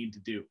what we need to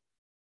do.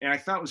 And I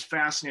thought it was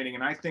fascinating.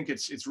 And I think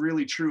it's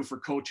really true for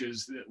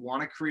coaches that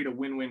want to create a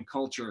win-win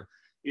culture,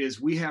 is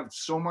we have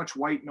so much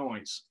white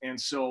noise. And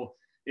so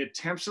it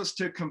tempts us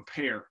to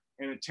compare,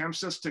 and it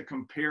tempts us to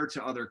compare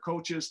to other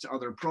coaches, to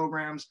other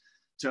programs,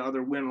 to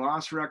other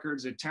win-loss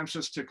records. It tempts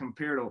us to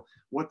compare to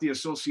what the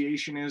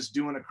association is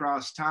doing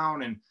across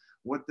town, and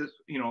what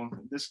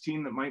this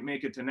team that might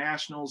make it to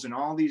nationals, and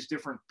all these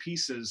different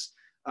pieces.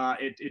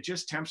 It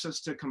just tempts us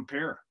to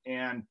compare.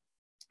 And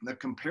the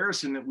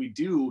comparison that we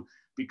do,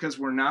 because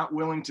we're not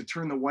willing to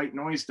turn the white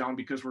noise down,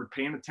 because we're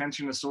paying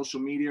attention to social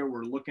media,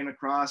 we're looking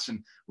across,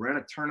 and we're at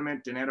a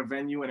tournament and at a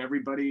venue, and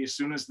everybody, as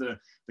soon as the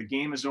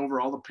game is over,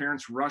 all the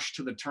parents rush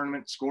to the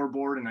tournament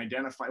scoreboard and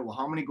identify, well,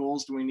 how many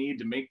goals do we need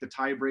to make the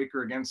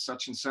tiebreaker against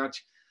such and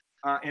such?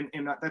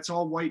 And that's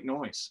all white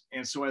noise.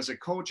 And so as a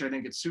coach, I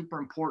think it's super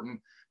important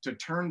to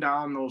turn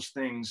down those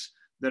things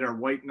that are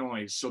white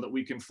noise, so that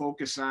we can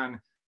focus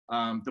on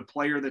the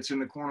player that's in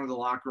the corner of the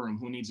locker room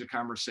who needs a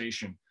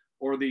conversation,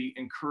 or the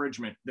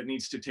encouragement that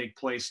needs to take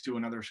place to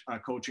another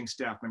coaching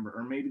staff member,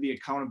 or maybe the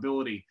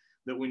accountability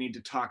that we need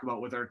to talk about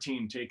with our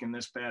team, taking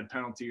this bad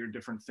penalty or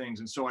different things.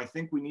 And so I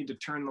think we need to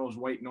turn those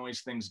white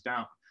noise things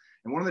down.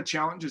 And one of the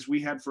challenges we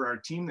had for our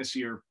team this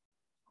year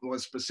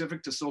was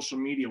specific to social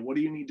media. What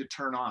do you need to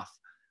turn off,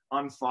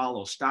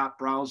 unfollow, stop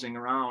browsing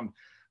around,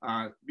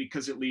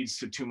 because it leads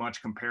to too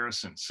much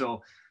comparison.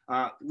 So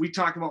we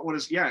talk about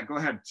go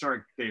ahead. Sorry,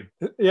 Dave.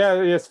 Yeah,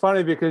 it's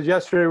funny because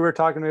yesterday we were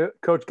talking to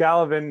Coach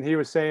Gallivan. He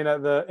was saying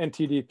at the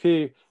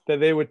NTDP that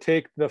they would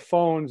take the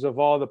phones of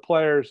all the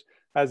players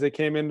as they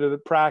came into the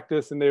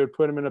practice, and they would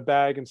put them in a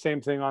bag, and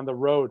same thing on the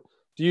road.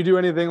 Do you do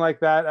anything like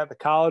that at the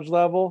college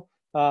level?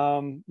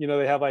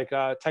 They have like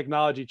a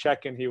technology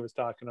check-in he was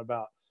talking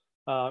about.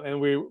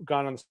 And we've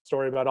gone on the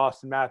story about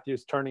Austin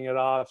Matthews turning it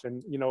off,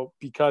 and,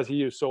 because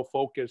he is so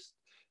focused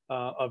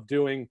of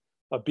being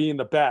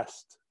the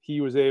best, he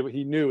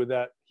knew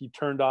that he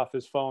turned off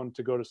his phone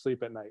to go to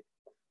sleep at night.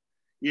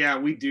 Yeah,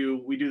 we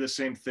do the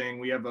same thing.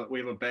 We have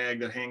a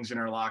bag that hangs in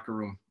our locker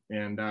room,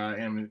 and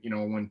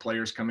when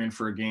players come in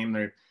for a game,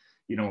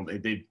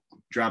 they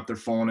drop their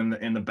phone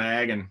in the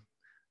bag,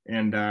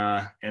 and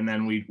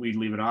then we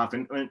leave it off,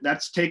 and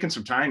that's taken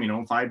some time.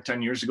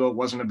 5-10 years ago, it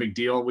wasn't a big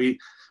deal.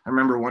 I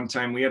remember one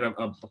time we had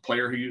a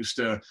player who used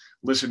to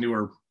listen to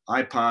her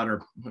iPod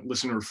or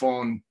listen to her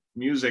phone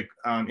music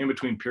in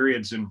between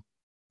periods,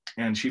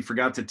 and she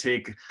forgot to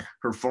take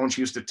her phone.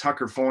 She used to tuck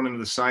her phone into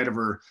the side of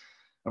her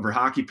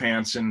hockey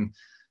pants, and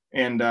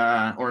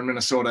or in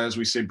Minnesota, as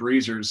we say,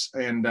 breezers.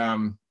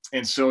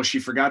 And so she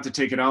forgot to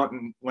take it out,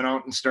 and went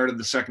out and started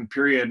the second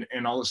period.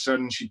 And all of a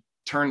sudden she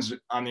turns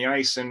on the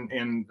ice,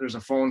 and there's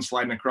a phone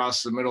sliding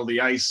across the middle of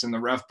the ice, and the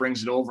ref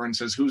brings it over and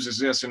says, "Whose is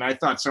this?" And I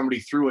thought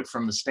somebody threw it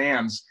from the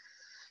stands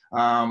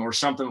or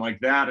something like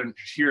that. And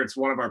here it's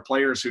one of our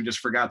players who just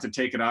forgot to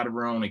take it out of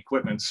her own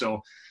equipment.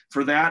 So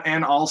for that,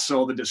 and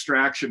also the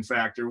distraction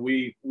factor,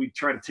 we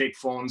try to take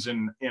phones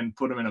and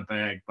put them in a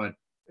bag. But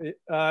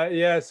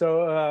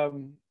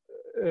so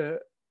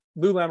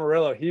Lou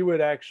Lamoriello, he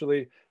would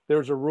actually, there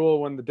was a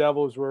rule when the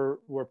Devils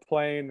were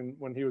playing, and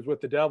when he was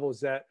with the Devils,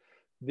 that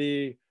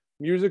the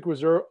music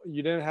was,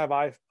 you didn't have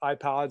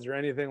iPods or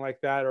anything like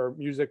that, or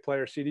music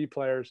player, CD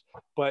players,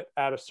 but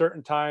at a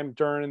certain time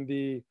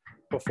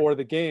before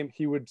the game,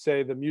 he would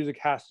say the music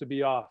has to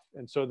be off,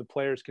 and so the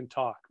players can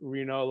talk,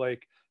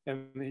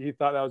 and he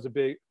thought that was a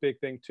big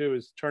thing too,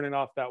 is turning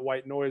off that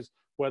white noise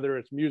whether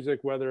it's music,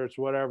 whether it's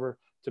whatever,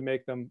 to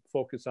make them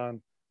focus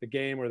on the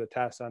game or the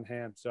task on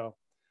hand. So,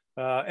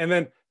 and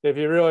then if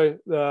you really,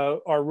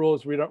 our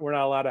rules, we're not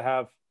allowed to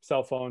have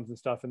cell phones and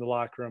stuff in the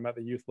locker room at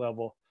the youth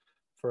level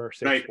for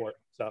safe sport.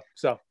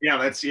 So yeah,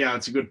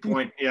 that's a good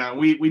point. Yeah,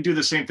 we do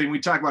the same thing. We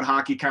talk about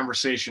hockey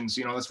conversations.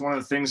 You know, that's one of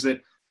the things that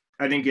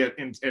I think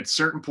at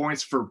certain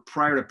points for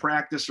prior to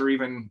practice, or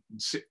even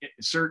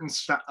certain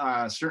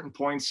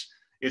points,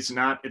 it's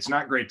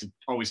not great to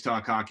always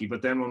talk hockey.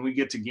 But then when we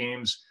get to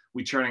games,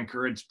 we try to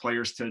encourage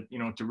players to, you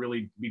know, to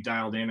really be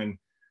dialed in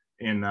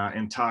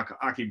and talk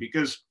hockey,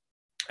 because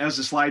as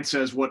the slide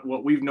says,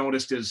 what we've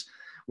noticed is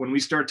when we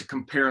start to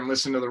compare and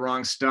listen to the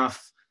wrong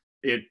stuff,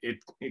 it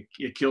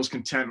kills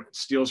contentment,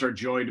 steals our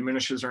joy,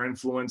 diminishes our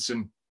influence.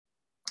 And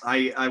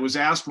I was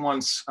asked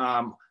once,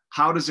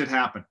 how does it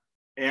happen?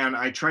 And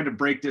I tried to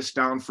break this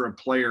down for a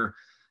player.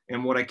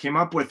 And what I came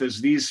up with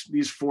is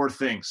these 4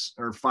 things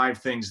or 5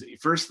 things. The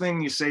first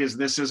thing you say is,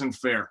 this isn't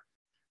fair.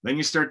 Then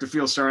you start to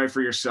feel sorry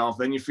for yourself.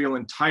 Then you feel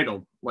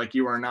entitled, like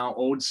you are now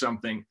owed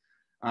something.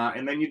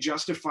 And then you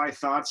justify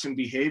thoughts and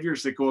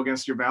behaviors that go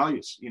against your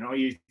values. You know,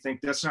 you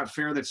think that's not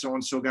fair that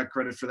so-and-so got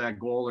credit for that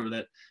goal, or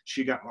that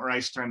she got more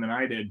ice time than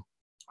I did.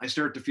 I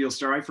start to feel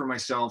sorry for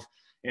myself.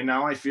 And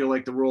now I feel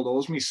like the world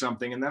owes me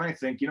something. And then I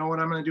think, you know what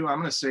I'm going to do? I'm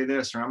going to say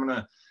this, or I'm going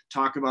to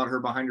talk about her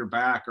behind her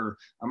back, or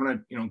I'm going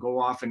to, you know, go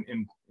off and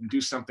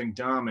do something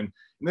dumb. And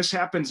this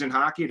happens in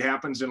hockey. It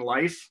happens in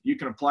life. You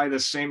can apply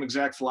this same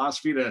exact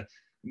philosophy to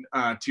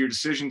your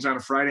decisions on a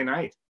Friday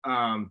night.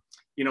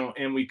 You know,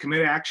 and we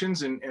commit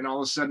actions, and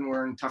all of a sudden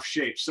we're in tough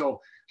shape.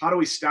 So how do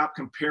we stop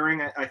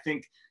comparing? I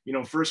think, you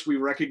know, first we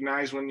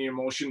recognize when the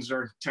emotions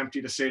are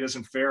tempting to say it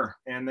isn't fair.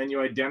 And then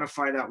you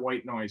identify that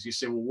white noise. You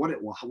say, well,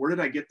 where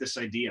did I get this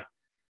idea?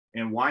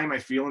 And why am I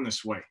feeling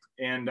this way?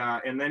 And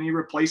then you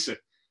replace it.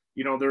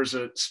 You know, there's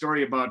a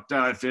story about,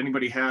 if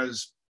anybody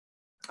has,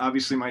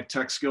 obviously my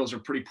tech skills are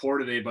pretty poor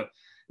today, but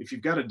if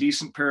you've got a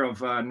decent pair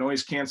of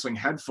noise canceling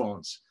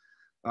headphones,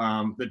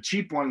 the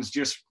cheap ones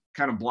just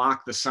kind of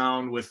block the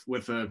sound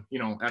with a, you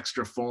know,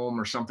 extra foam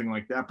or something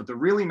like that. But the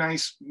really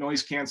nice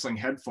noise canceling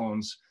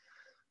headphones,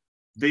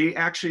 they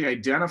actually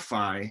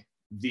identify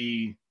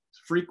the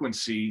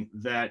frequency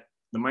that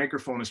the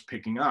microphone is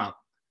picking up,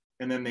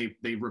 and then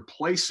they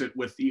replace it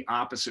with the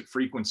opposite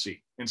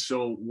frequency. And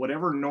so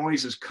whatever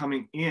noise is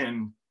coming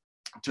in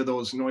to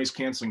those noise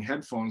canceling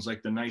headphones,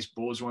 like the nice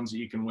Bose ones that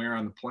you can wear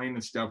on the plane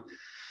and stuff,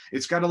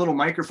 it's got a little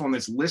microphone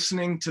that's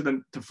listening to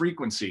the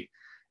frequency.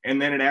 And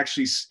then it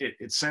actually,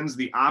 it sends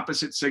the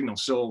opposite signal.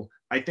 So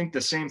I think the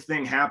same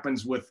thing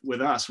happens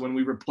with us when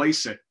we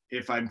replace it.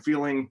 If I'm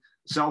feeling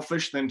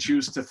selfish, then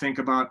choose to think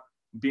about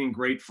being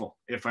grateful.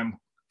 If I'm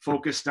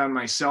focused on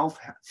myself,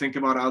 think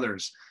about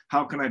others.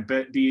 How can I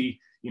be,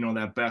 you know,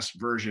 that best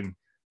version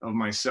of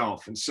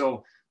myself? And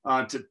so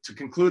to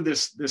conclude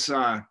this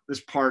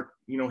part,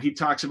 you know, he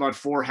talks about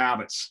 4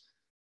 habits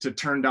to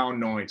turn down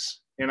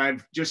noise. And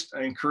I've just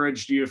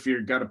encouraged you, if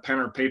you've got a pen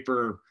or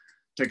paper,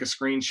 take a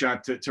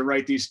screenshot to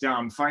write these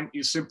down.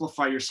 You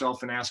simplify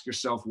yourself and ask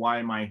yourself, why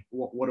am I,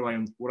 what do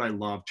I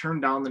love?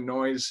 Turn down the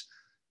noise,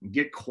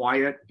 get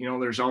quiet. You know,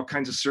 there's all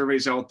kinds of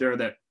surveys out there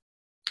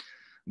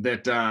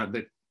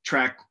that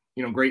track,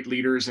 you know, great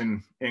leaders,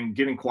 and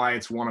getting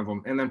quiet's one of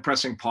them. And then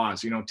pressing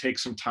pause, you know, take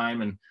some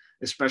time. And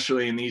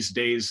especially in these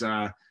days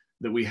that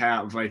we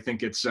have, I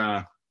think it's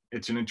an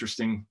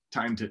interesting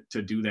time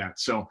to do that.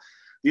 So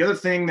the other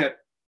thing that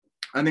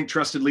I think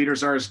trusted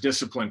leaders are is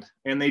disciplined,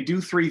 and they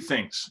do 3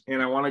 things. And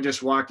I want to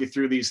just walk you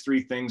through these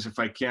 3 things if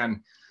I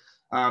can.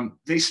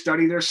 They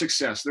study their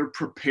success. They're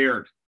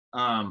prepared.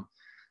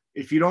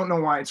 If you don't know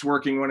why it's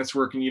working when it's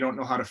working, you don't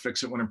know how to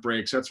fix it when it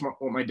breaks. That's what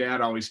my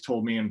dad always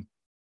told me.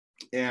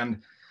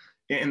 And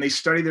they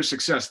study their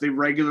success. They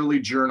regularly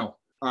journal,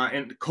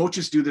 and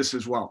coaches do this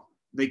as well.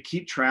 They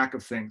keep track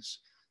of things.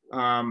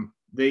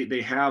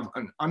 They have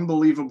an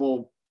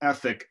unbelievable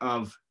ethic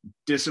of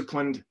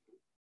disciplined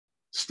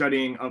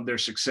studying of their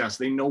success.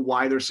 They know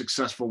why they're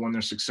successful when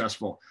they're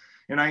successful.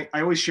 And I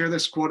always share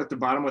this quote at the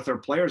bottom with our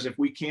players: if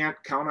we can't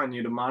count on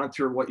you to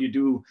monitor what you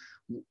do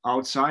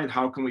outside,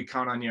 how can we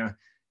count on you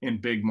in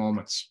big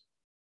moments?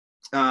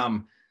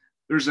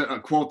 There's a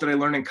quote that I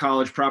learned in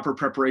college: proper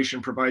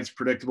preparation provides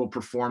predictable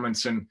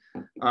performance. And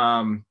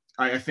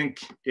I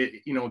think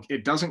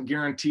it doesn't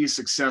guarantee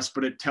success,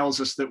 but it tells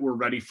us that we're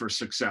ready for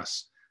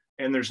success.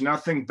 And there's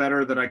nothing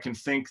better that I can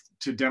think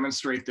to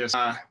demonstrate this.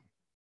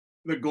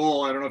 The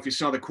goal, I don't know if you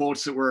saw the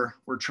quotes that we're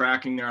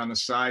tracking there on the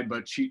side,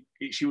 but she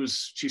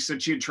said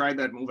she had tried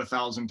that move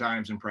 1,000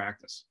 times in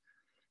practice.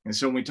 And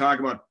so when we talk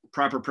about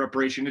proper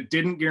preparation, it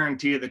didn't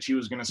guarantee that she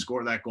was going to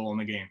score that goal in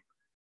the game.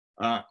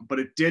 But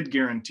it did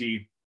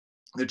guarantee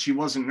that she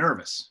wasn't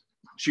nervous.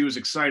 She was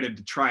excited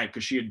to try it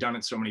because she had done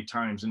it so many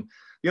times. And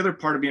the other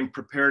part of being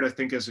prepared, I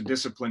think, as a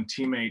disciplined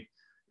teammate,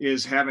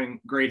 is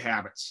having great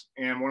habits.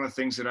 And one of the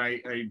things that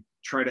I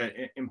try to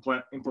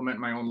implement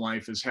in my own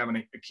life is having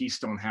a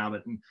keystone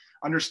habit, and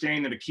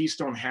understanding that a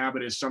keystone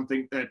habit is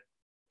something that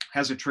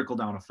has a trickle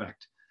down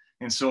effect.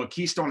 And so a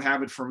keystone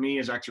habit for me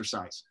is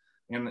exercise.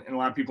 And a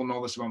lot of people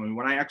know this about me.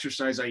 When I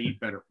exercise, I eat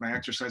better. When I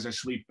exercise, I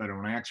sleep better.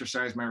 When I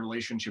exercise, my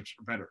relationships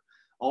are better.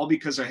 All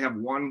because I have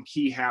one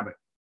key habit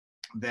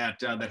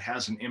that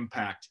has an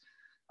impact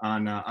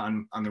on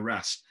the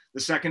rest.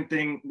 The second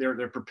thing,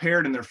 they're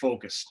prepared and they're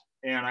focused.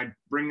 And I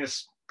bring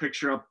this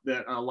picture up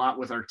that a lot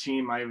with our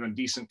team. I have a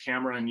decent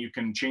camera and you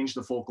can change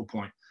the focal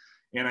point.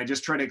 And I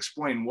just try to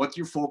explain, what's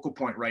your focal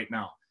point right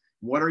now?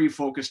 What are you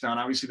focused on?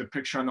 Obviously the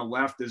picture on the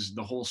left is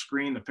the whole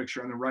screen. The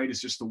picture on the right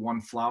is just the one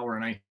flower.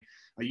 And I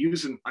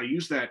use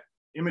that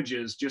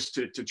images just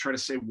to try to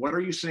say, what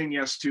are you saying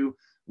yes to?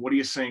 What are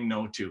you saying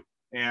no to?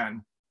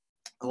 And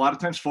a lot of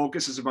times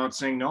focus is about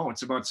saying no.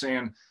 It's about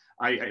saying,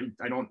 I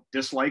don't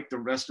dislike the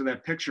rest of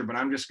that picture, but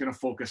I'm just going to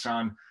focus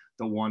on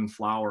the one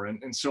flower.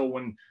 And so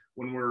when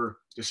we're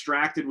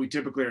distracted, we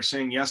typically are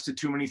saying yes to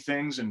too many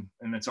things, and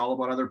it's all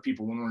about other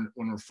people. When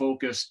we're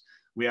focused,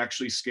 we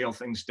actually scale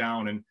things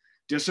down. And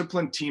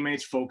disciplined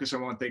teammates focus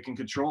on what they can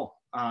control.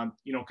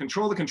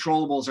 Control the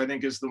controllables, I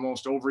think, is the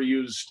most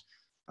overused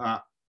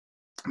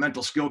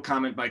mental skill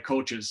comment by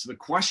coaches. The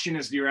question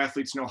is, do your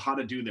athletes know how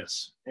to do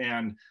this?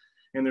 And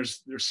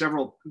there's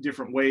several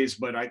different ways,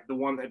 but the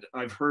one that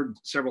I've heard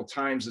several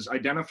times is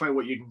identify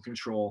what you can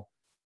control,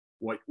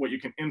 what you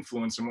can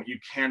influence, and what you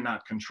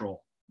cannot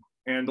control.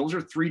 And those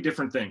are three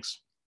different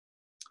things,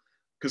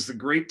 because the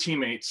great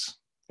teammates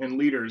and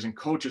leaders and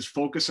coaches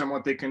focus on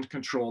what they can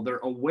control. They're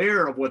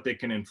aware of what they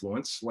can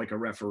influence, like a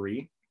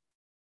referee,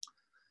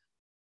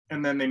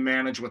 and then they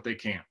manage what they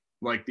can,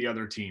 like the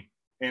other team.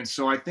 And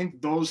so I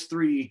think those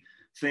three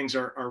things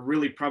are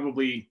really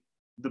probably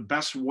the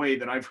best way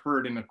that I've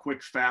heard in a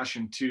quick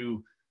fashion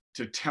to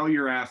tell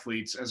your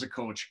athletes as a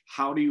coach,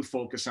 how do you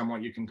focus on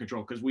what you can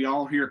control? Because we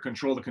all hear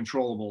control the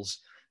controllables,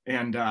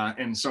 and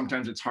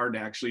sometimes it's hard to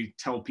actually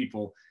tell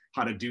people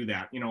how to do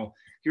that.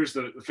 Here's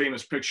the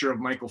famous picture of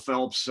Michael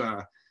Phelps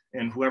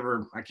and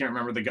whoever, I can't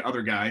remember the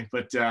other guy,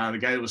 but the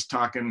guy that was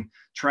talking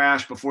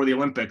trash before the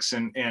Olympics.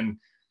 And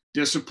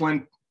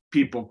disciplined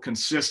people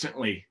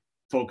consistently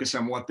focus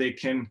on what they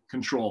can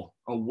control,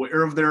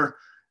 aware of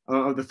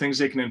the things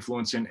they can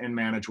influence, and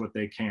manage what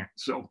they can't.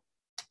 So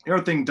the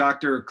other thing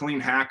Dr. Colleen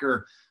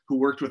Hacker, who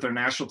worked with our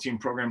national team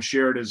program,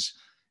 shared is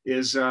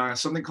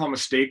something called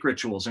mistake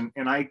rituals. And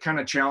I kind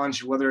of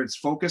challenge whether it's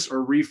focus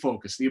or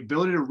refocus. The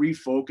ability to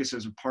refocus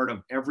is a part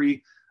of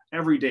every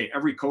day.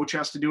 Every coach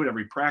has to do it,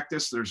 every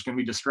practice. There's going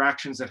to be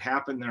distractions that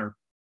happen there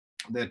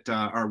that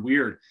are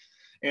weird.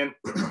 And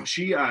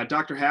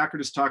Dr. Hacker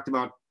just talked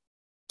about,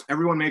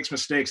 everyone makes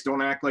mistakes.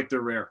 Don't act like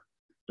they're rare.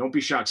 Don't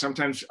be shocked.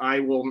 Sometimes I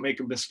will make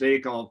a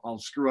mistake. I'll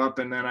screw up,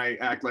 and then I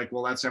act like,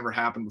 well, that's never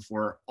happened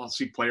before. I'll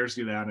see players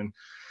do that. And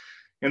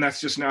that's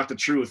just not the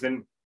truth.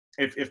 And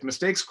if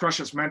mistakes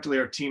crush us mentally,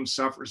 our team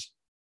suffers.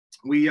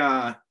 We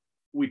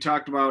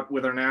talked about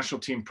with our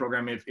national team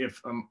program,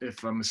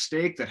 if a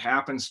mistake that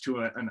happens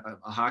to a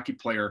hockey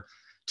player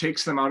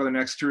takes them out of the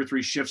next 2 or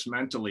 3 shifts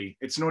mentally,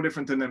 it's no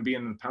different than them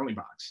being in the penalty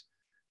box.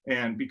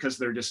 And because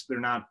they're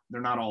not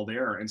all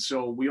there. And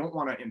so we don't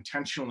want to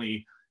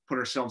intentionally put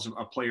ourselves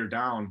a player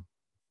down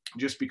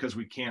just because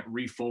we can't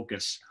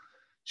refocus.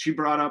 She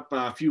brought up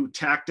a few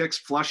tactics,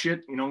 flush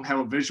it, have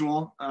a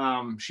visual.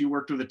 She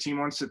worked with a team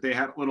once that they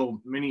had a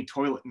little mini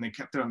toilet and they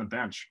kept it on the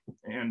bench,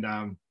 and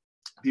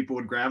people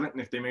would grab it.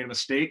 And if they made a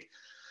mistake,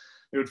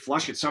 they would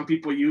flush it. Some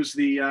people use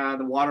the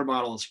water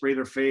bottle to spray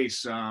their face.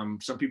 Some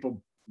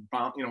people,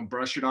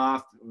 brush it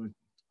off,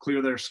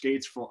 clear their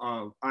skates full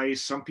of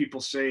ice. Some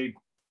people say,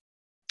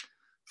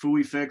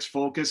 Fooey fix,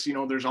 focus.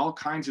 There's all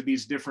kinds of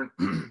these different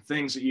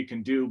things that you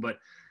can do, but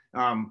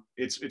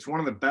it's one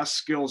of the best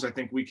skills I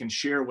think we can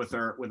share with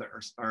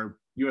our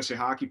USA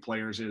Hockey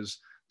players is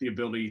the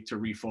ability to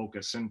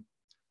refocus. And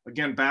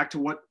again, back to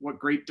what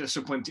great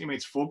disciplined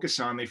teammates focus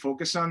on. They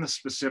focus on the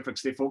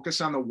specifics. They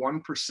focus on the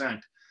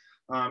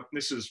 1%.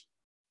 This is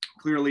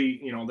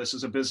clearly, this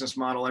is a business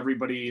model.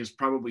 Everybody has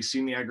probably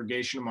seen the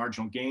aggregation of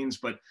marginal gains,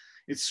 but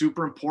it's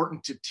super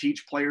important to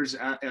teach players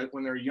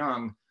when they're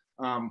young.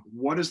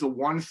 What is the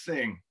one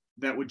thing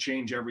that would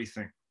change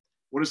everything?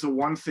 What is the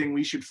one thing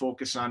we should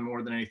focus on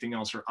more than anything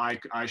else, or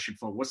I should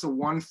focus? What's the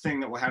one thing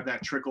that will have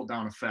that trickle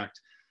down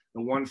effect?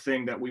 The one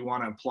thing that we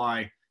want to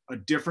apply a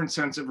different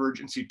sense of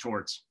urgency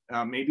towards.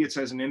 Maybe it's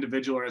as an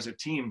individual or as a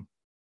team,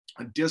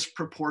 a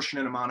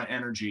disproportionate amount of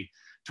energy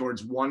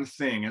towards one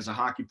thing as a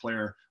hockey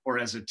player or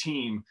as a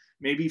team.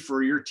 Maybe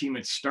for your team,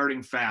 it's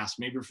starting fast.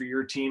 Maybe for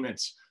your team,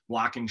 it's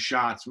blocking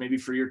shots. Maybe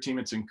for your team,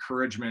 it's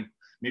encouragement.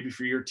 Maybe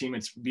for your team,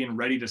 it's being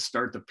ready to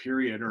start the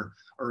period or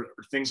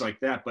things like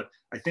that. But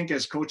I think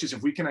as coaches,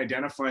 if we can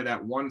identify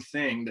that one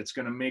thing that's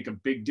going to make a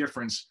big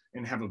difference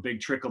and have a big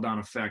trickle down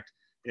effect,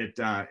 it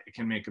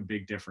can make a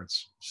big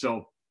difference.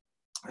 So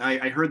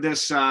I heard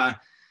this I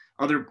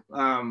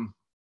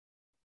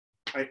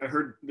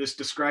heard this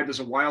described as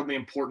a wildly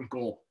important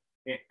goal.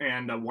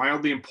 And a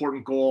wildly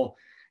important goal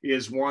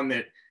is one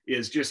that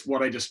is just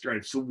what I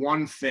described. So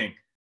one thing.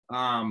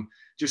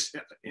 Just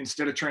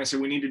instead of trying to say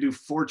we need to do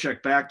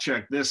forecheck, back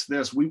check,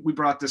 this, we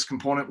brought this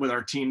component with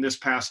our team this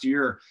past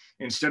year.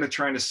 Instead of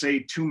trying to say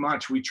too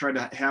much, we try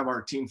to have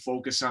our team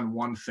focus on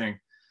one thing.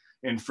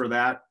 And for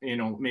that, you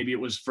know, maybe it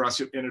was for us,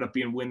 it ended up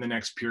being win the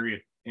next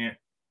period. And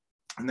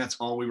that's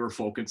all we were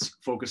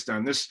focused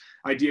on. This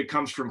idea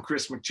comes from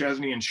Chris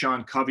McChesney and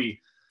Sean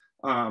Covey.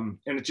 And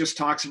it just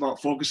talks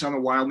about focus on the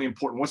wildly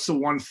important. What's the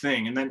one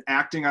thing? And then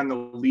acting on the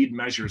lead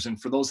measures.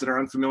 And for those that are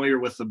unfamiliar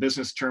with the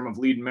business term of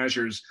lead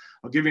measures,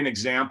 I'll give you an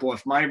example.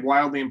 If my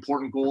wildly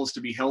important goal is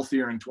to be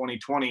healthier in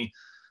 2020,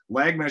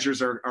 lag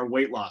measures are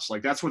weight loss.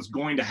 Like that's what's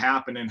going to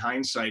happen in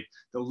hindsight.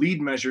 The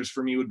lead measures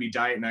for me would be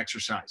diet and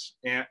exercise.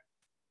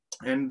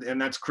 And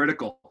that's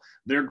critical.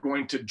 They're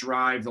going to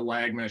drive the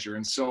lag measure.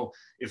 And so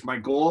if my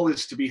goal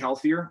is to be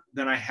healthier,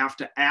 then I have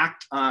to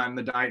act on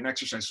the diet and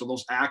exercise. So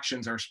those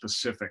actions are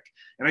specific.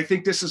 And I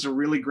think this is a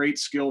really great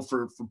skill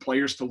for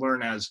players to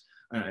learn as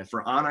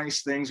for on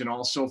ice things and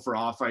also for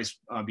off ice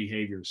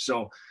behaviors.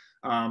 So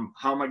how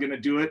am I going to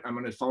do it? I'm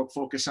going to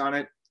focus on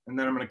it. And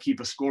then I'm going to keep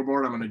a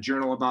scoreboard. I'm going to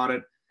journal about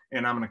it.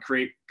 And I'm going to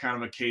create kind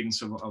of a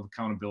cadence of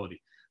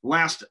accountability.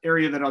 Last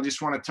area that I'll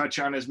just want to touch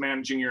on is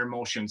managing your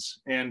emotions.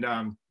 And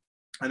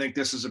I think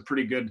this is a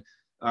pretty good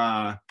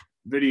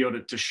video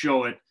to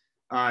show it.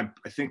 I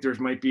think there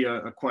might be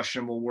a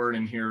questionable word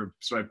in here,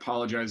 so I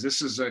apologize.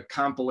 This is a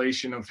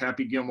compilation of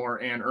Happy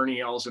Gilmore and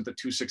Ernie Els at the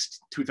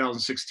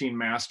 2016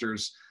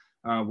 Masters,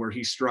 where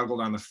he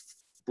struggled on I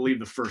believe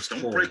the first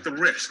hole. Don't break the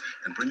wrist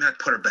and bring that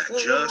putter back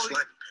just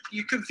like.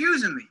 You're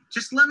confusing me.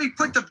 Just let me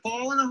put the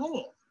ball in the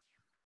hole.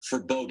 For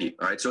bogey.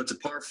 All right, so it's a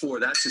par 4.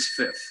 That's his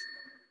 5th.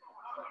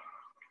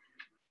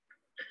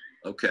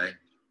 Okay.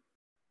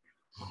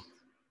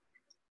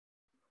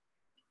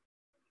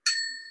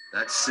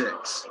 That's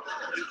 6.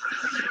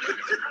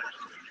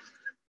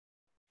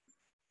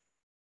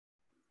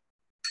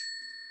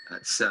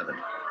 That's 7.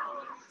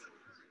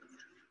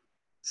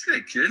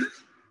 Say, kid.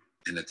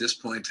 And at this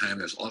point in time,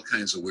 there's all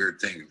kinds of weird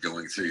things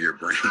going through your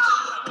brain.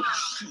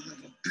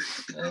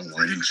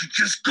 Why didn't you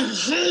just go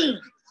home?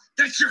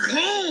 That's your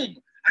home.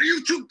 Are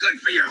you too good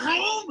for your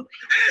home?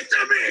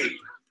 Answer me.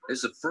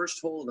 It's the first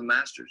hole of the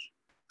Masters.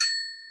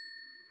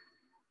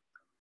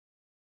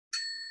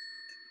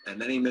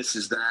 And then he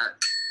misses that.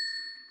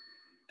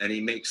 And he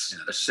makes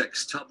a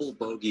sextuple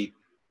bogey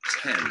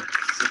 10.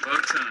 It's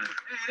about time.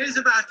 It is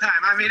about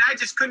time. I mean, I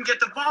just couldn't get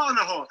the ball in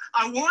the hole.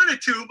 I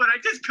wanted to, but I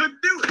just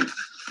couldn't do it.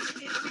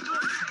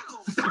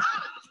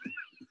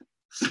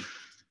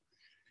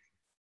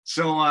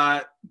 So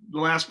the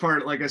last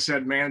part, like I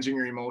said, managing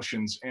your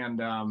emotions. And,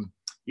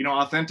 you know,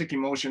 authentic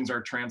emotions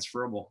are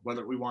transferable,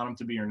 whether we want them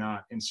to be or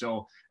not. And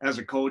so as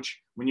a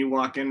coach, when you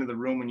walk into the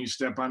room, when you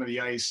step onto the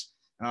ice,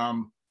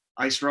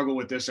 I struggle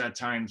with this at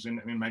times, and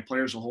I mean, my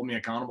players will hold me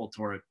accountable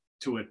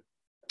to it.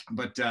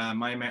 But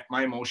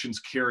my emotions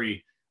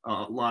carry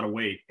a lot of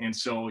weight. And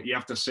so you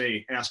have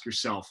to ask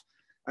yourself,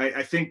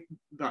 I think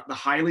the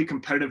highly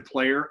competitive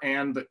player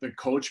and the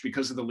coach,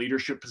 because of the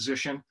leadership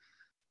position,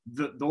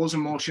 those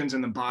emotions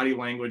and the body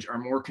language are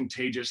more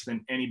contagious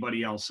than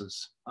anybody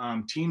else's.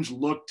 Teams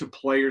look to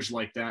players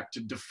like that to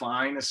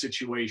define a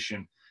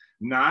situation,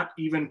 not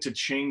even to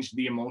change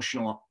the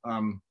emotional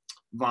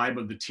vibe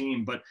of the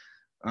team, but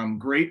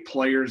great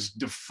players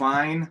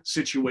define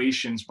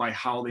situations by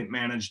how they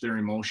manage their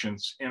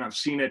emotions. And I've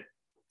seen it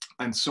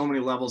on so many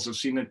levels. I've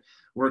seen it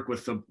work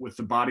with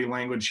the body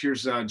language.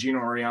 Here's Gino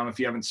Ariano. If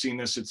you haven't seen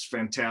this, it's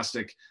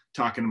fantastic,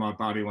 talking about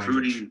body language.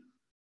 Recruiting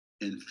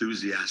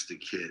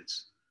enthusiastic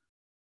kids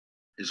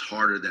is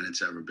harder than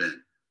it's ever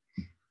been.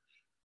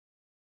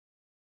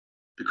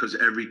 Because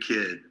every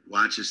kid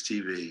watches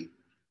TV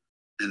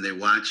and they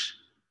watch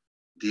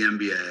the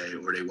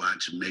NBA, or they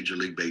watch Major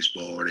League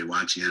Baseball, or they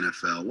watch the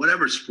NFL,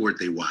 whatever sport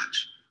they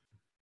watch,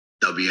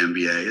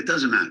 WNBA, it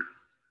doesn't matter.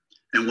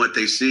 And what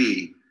they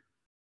see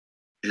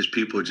is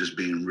people just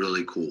being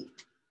really cool.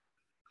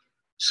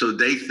 So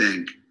they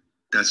think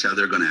that's how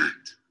they're going to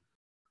act.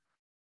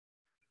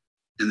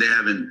 And they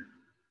haven't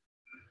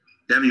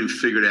even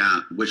figured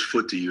out which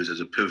foot to use as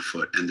a pivot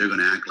foot, and they're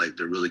going to act like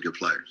they're really good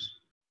players.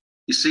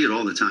 You see it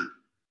all the time.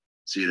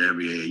 You see it at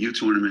every AAU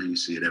tournament. You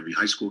see it every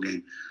high school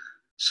game.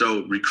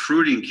 So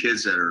recruiting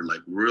kids that are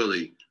like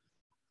really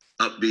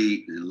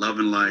upbeat and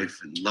loving life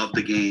and love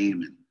the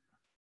game and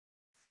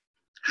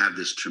have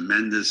this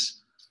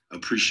tremendous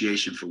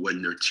appreciation for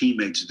when their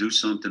teammates do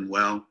something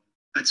well,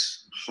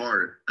 that's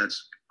hard.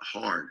 That's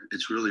hard.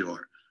 It's really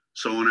hard.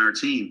 So on our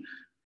team,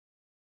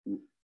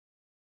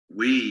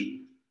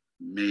 me,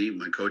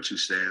 my coaching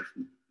staff,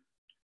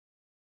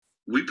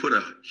 we put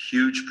a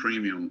huge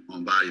premium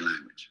on body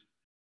language.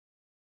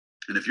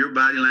 And if your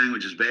body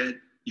language is bad,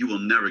 you will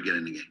never get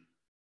in the game.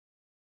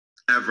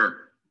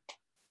 Ever.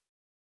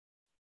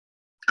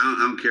 I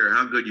don't care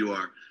how good you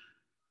are.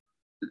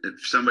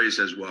 If somebody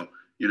says, well,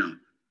 you know,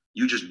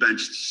 you just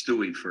benched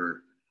Stewie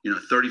for,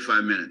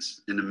 35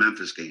 minutes in the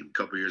Memphis game a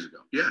couple of years ago.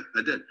 Yeah,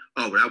 I did.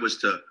 Oh, but that was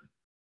to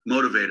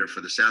motivate her for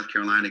the South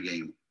Carolina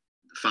game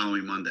the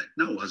following Monday.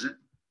 No, it wasn't.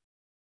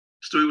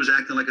 Stewie was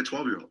acting like a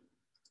 12-year-old.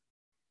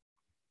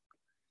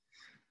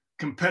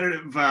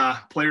 Competitive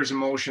players'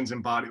 emotions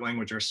and body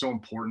language are so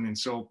important. And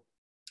so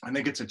I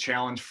think it's a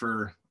challenge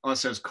for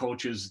us as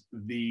coaches.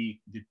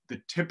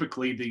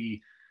 Typically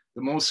the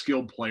most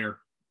skilled player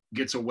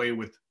gets away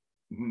with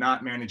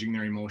not managing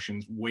their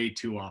emotions way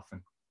too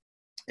often.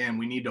 And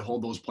we need to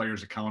hold those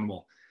players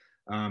accountable,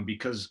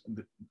 because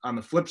on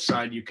the flip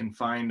side, you can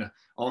find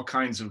all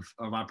kinds of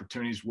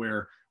opportunities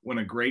where when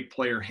a great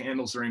player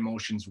handles their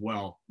emotions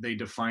well, they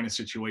define a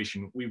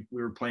situation. We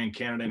were playing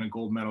Canada in a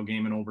gold medal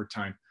game in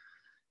overtime.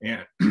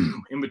 And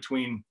in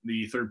between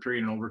the third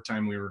period and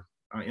overtime, we were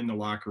in the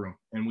locker room,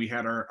 and we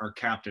had our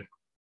captain.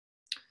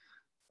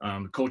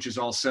 The coaches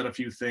all said a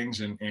few things,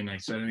 and I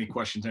said, any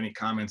questions, any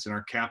comments, and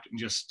our captain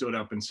just stood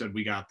up and said,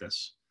 "We got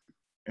this."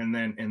 And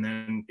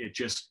then it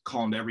just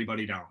calmed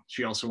everybody down.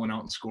 She also went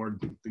out and scored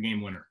the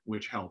game winner,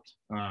 which helped,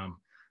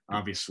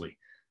 obviously.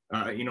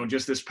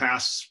 Just this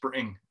past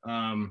spring,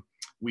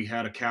 we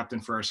had a captain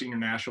for our senior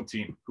national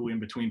team who in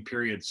between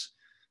periods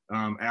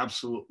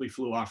absolutely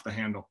flew off the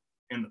handle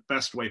in the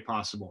best way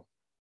possible,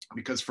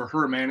 because for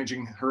her,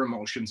 managing her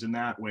emotions in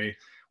that way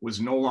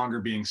was no longer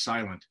being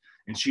silent.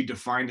 And she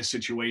defined a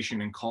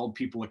situation and held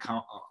people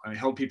accountable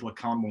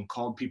and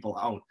called people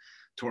out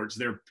towards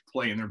their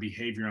play and their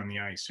behavior on the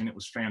ice. And it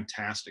was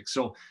fantastic.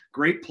 So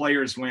great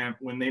players,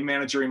 when they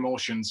manage their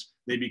emotions,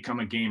 they become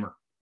a gamer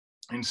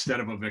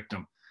instead of a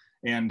victim.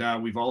 And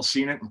we've all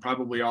seen it, and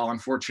probably all,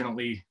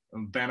 unfortunately,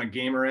 been a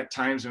gamer at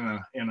times, and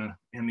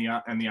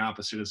the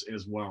opposite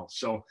as well.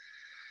 So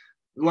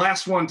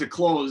last one to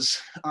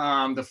close,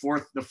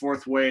 the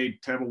fourth way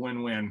to have a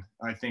win-win,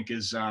 I think,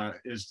 is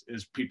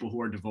people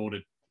who are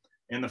devoted.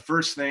 And the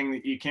first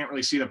thing, you can't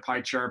really see the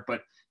pie chart,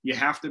 but you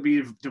have to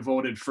be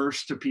devoted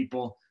first to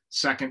people,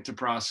 second to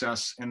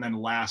process, and then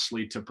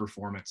lastly to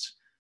performance.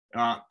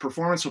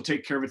 Performance will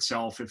take care of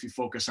itself if you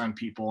focus on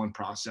people and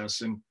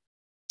process. And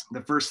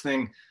the first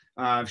thing,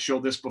 I've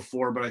showed this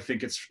before, but I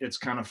think it's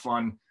kind of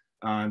fun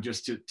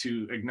just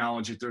to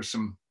acknowledge that there's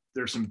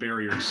some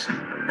barriers.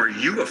 Are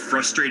you a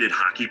frustrated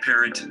hockey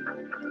parent?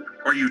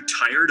 Are you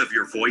tired of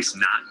your voice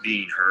not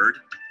being heard?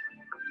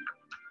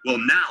 Well,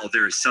 now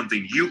there is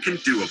something you can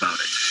do about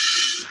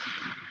it.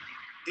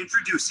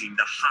 Introducing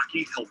the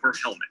Hockey Helper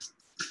Helmet,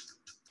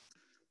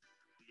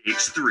 the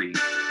H3.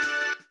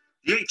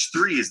 The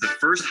H3 is the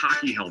first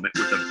hockey helmet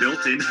with a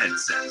built-in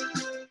headset.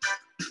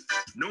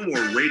 No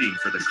more waiting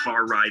for the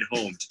car ride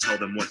home to tell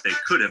them what they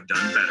could have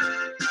done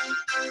better.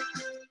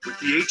 With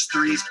the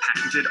H3's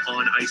patented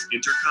on-ice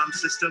intercom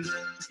system,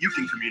 you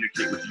can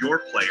communicate with your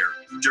player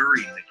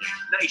during the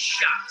game. Nice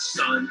shot,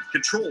 son.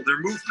 Control their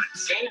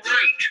movements. Go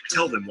right.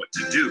 Tell them what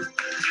to do.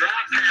 Draw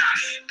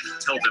pass.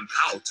 Tell them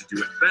how to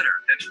do it better.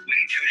 That's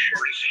way too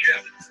short a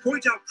shift.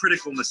 Point out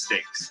critical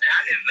mistakes.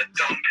 That is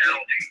a dumb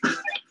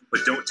penalty.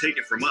 But don't take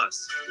it from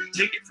us.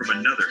 Take it from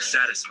another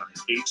satisfied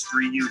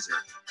H3 user.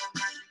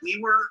 We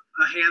were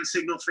a hand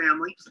signal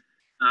family.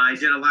 I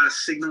did a lot of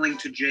signaling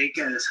to Jake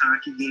at his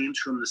hockey games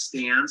from the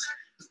stands,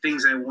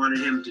 things I wanted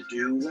him to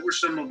do. What were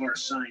some of our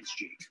signs,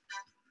 Jake?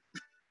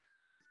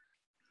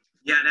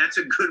 Yeah, that's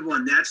a good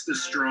one. That's the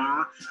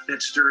straw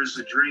that stirs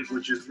the drink,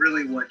 which is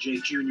really what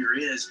Jake Jr.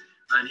 is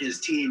on his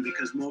team,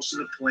 because most of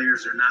the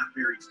players are not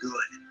very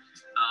good.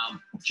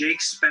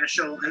 Jake's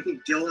special. I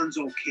think Dylan's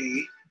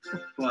okay,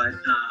 but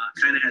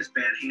kind of has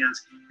bad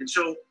hands. And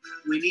so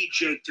we need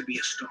Jake to be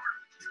a star.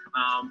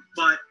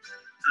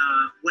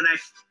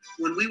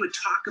 When we would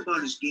talk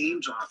about his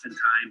games,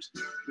 oftentimes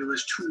it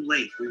was too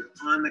late. We were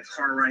on the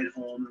car ride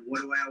home, and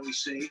what do I always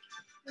say?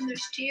 When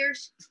there's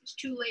tears, it's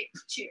too late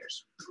for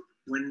cheers.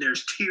 When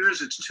there's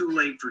tears, it's too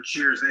late for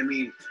cheers. I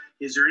mean,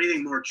 is there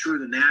anything more true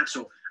than that?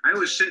 So I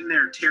was sitting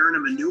there tearing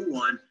him a new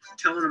one,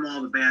 telling him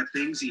all the bad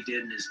things he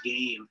did in his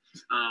game.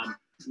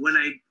 When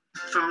I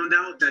found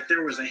out that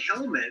there was a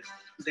helmet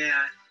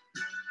that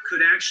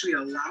could actually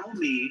allow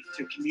me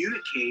to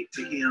communicate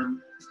to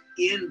him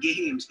in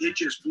games, it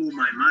just blew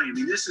my mind. I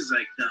mean, this is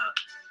like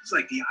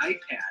the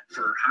iPad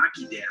for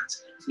hockey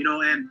dads, you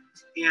know. And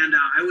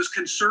I was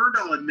concerned,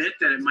 I'll admit,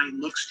 that it might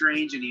look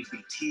strange and he'd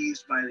be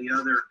teased by the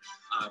other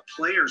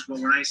players. But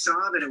when I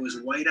saw that it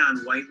was white on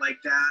white like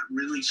that,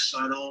 really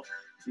subtle,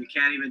 you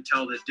can't even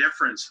tell the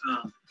difference.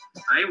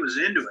 I was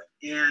into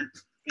it. And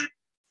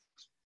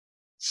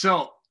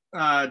so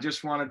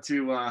just wanted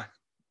to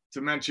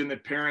mention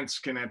that parents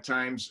can at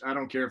times, I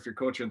don't care if you're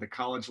coaching at the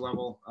college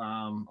level,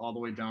 all the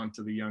way down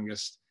to the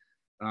youngest,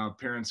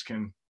 parents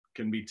can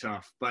be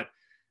tough. But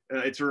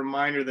it's a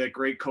reminder that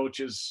great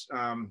coaches,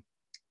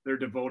 they're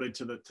devoted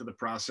to the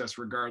process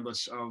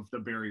regardless of the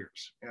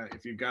barriers.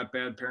 If you've got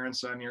bad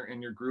parents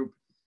in your group,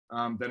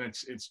 then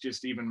it's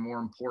just even more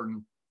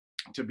important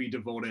to be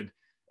devoted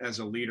as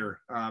a leader,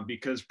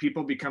 because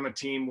people become a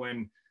team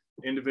when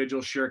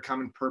individuals share a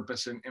common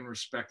purpose and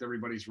respect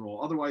everybody's role.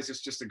 Otherwise,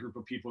 it's just a group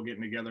of people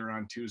getting together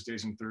on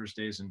Tuesdays and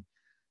Thursdays. And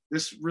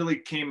this really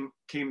came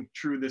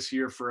true this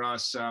year for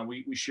us.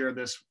 We shared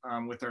this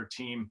with our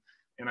team,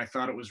 and I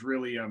thought it was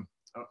really a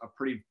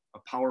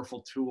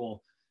powerful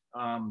tool,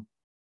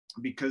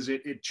 because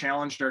it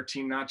challenged our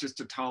team not just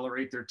to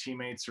tolerate their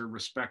teammates or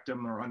respect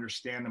them or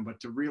understand them, but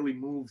to really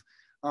move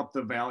up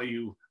to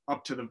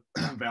the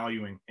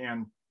valuing.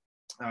 And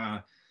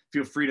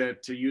feel free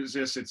to use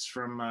this. It's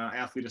from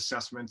Athlete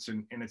Assessments,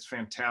 and it's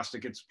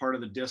fantastic. It's part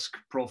of the DISC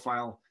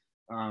profile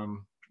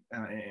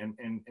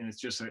and it's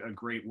just a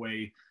great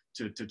way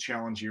to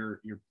challenge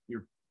your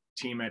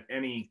team at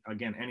any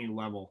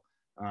level,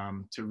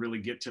 to really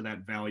get to that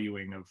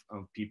valuing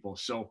of people.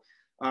 So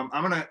I'm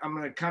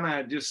gonna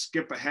kind of just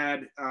skip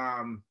ahead,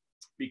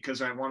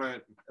 because I want to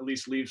at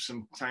least leave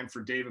some time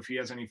for Dave if he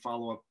has any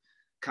follow-up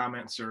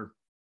comments or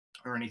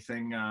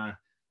anything.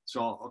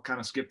 So I'll kind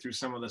of skip through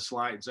some of the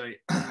slides.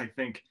 I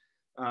think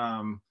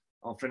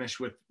I'll finish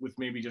with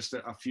maybe just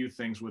a few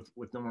things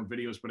with no more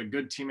videos. But a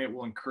good teammate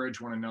will encourage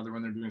one another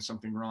when they're doing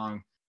something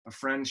wrong. A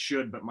friend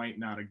should but might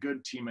not. A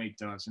good teammate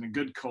does, and a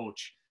good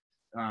coach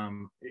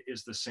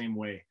is the same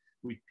way.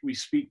 We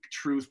speak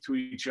truth to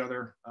each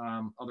other,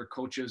 other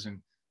coaches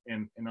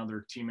and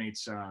other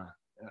teammates,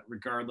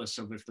 regardless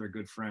of if they're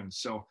good friends.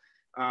 So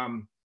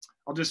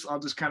I'll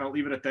just kind of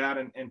leave it at that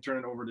and turn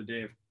it over to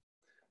Dave.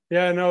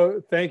 Yeah, no,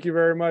 thank you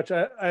very much.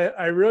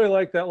 I really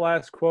like that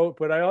last quote,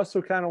 but I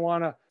also kind of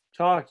want to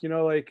talk,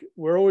 like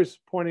we're always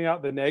pointing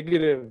out the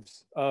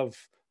negatives of,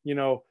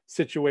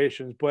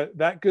 situations, but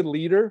that good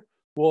leader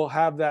will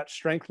have that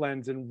strength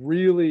lens, and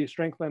really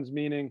strength lens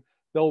meaning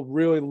they'll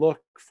really look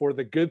for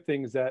the good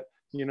things that,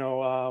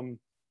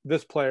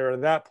 this player or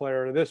that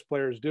player or this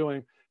player is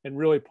doing, and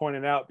really point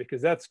it out,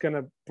 because that's going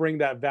to bring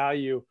that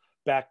value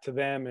back to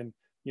them and,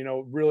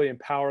 really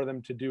empower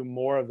them to do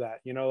more of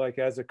that. Like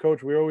as a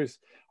coach, we always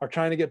are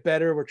trying to get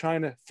better. We're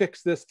trying to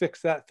fix this,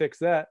 fix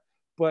that.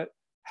 But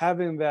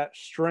having that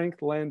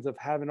strength lens of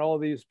having all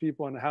these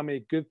people and how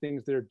many good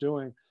things they're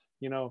doing,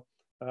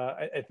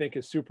 I think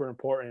is super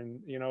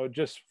important.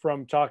 Just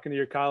from talking to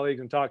your colleagues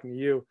and talking to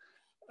you,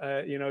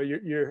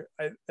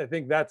 I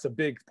think that's a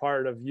big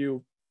part of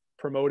you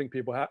promoting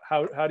people.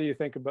 How do you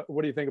think about,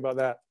 what do you think about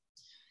that?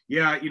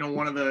 Yeah,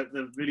 one of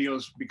the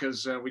videos,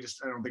 because I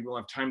don't think we'll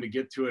have time to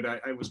get to it.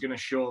 I was going to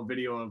show a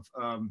video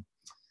of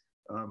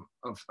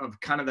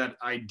kind of that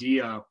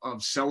idea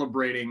of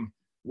celebrating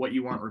what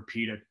you want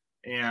repeated,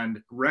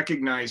 and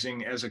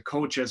recognizing as a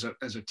coach, as a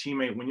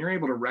teammate, when you're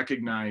able to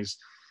recognize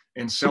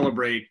and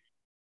celebrate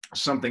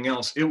something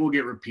else, it will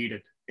get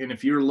repeated. And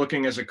if you're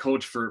looking as a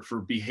coach for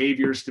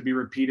behaviors to be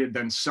repeated,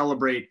 then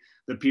celebrate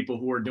the people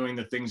who are doing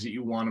the things that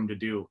you want them to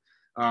do.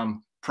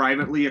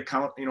 Privately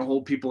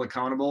hold people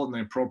accountable in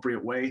the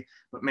appropriate way,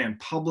 but man,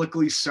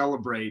 publicly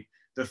celebrate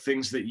the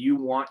things that you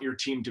want your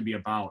team to be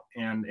about.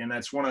 And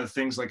that's one of the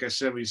things, like I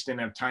said, we just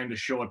didn't have time to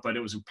show it, but it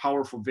was a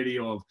powerful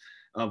video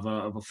of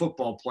a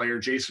football player,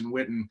 Jason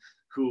Witten,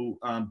 who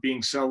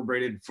being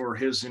celebrated for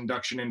his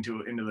induction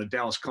into the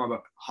Dallas Cowboys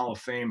Hall of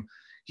Fame.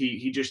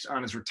 He just,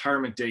 on his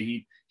retirement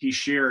day, he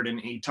shared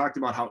and he talked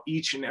about how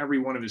each and every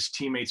one of his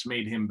teammates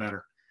made him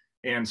better.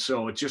 And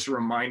so it's just a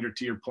reminder,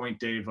 to your point,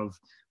 Dave, of,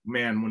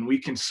 man, when we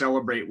can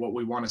celebrate what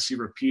we want to see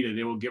repeated,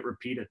 it will get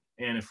repeated.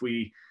 And if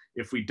we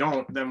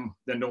don't, then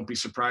don't be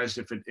surprised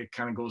if it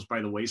kind of goes by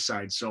the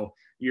wayside. So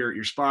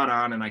you're spot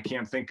on. And I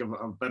can't think of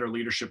a better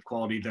leadership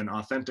quality than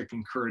authentic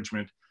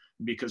encouragement,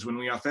 because when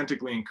we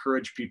authentically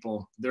encourage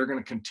people, they're going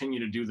to continue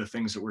to do the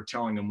things that we're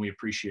telling them we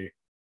appreciate.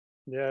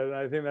 Yeah,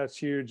 I think that's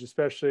huge,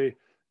 especially,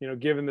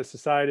 given the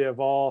society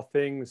of all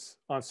things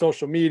on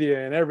social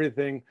media and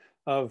everything,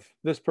 of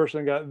this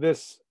person got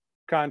this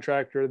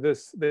contract or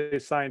this they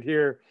signed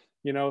here.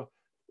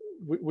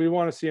 We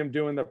want to see them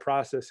doing the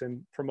process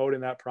and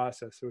promoting that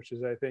process, which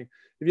is, I think,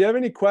 if you have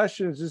any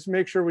questions, just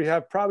make sure we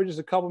have probably just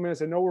a couple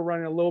minutes. I know we're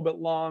running a little bit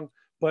long,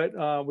 but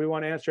we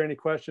want to answer any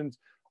questions.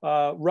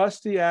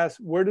 Rusty asks,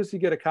 where does he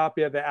get a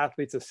copy of the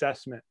athlete's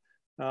assessment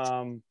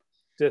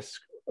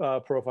disc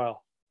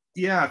profile?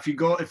 Yeah, if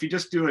you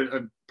just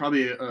do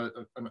probably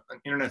an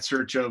internet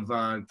search of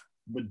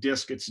the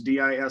disc, it's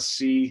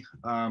DISC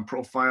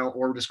profile,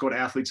 or just go to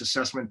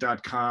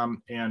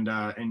athletesassessment.com and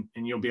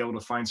you'll be able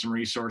to find some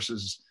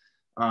resources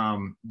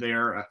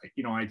there.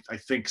 I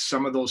think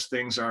some of those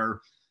things are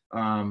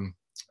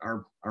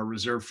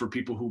reserved for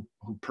people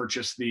who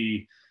purchase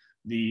the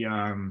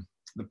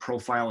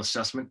profile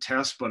assessment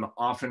test, but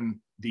often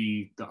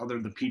the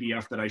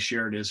PDF that I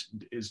shared is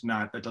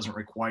not, that doesn't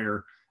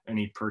require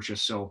any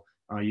purchase. So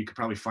you could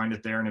probably find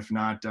it there, and if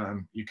not,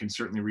 you can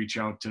certainly reach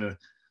out to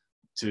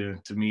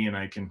me, and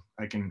I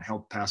can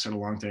help pass it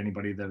along to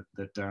anybody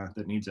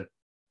that needs it.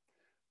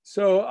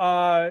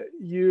 So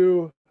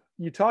you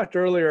talked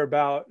earlier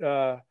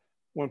about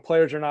when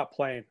players are not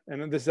playing,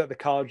 and this is at the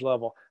college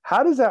level.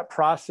 How does that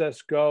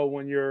process go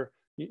when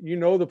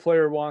the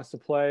player wants to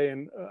play?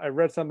 And I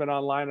read something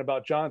online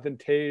about Jonathan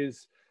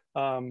Tays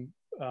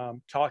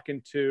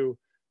talking to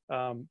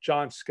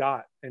John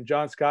Scott, and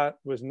John Scott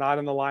was not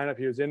in the lineup.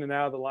 He was in and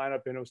out of the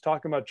lineup, and it was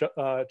talking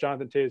about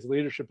Jonathan Tays'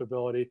 leadership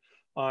ability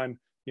on,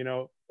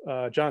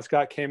 John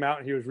Scott came out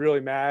and he was really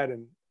mad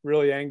and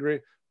really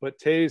angry, but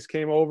Tays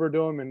came over to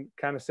him and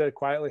kind of said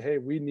quietly, hey,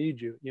 we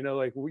need you,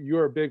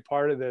 you're a big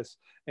part of this.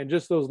 And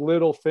just those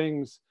little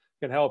things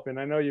can help. And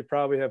I know you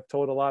probably have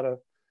told a lot of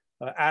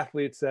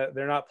athletes that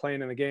they're not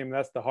playing in the game.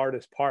 That's the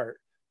hardest part.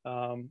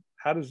 How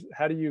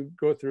do you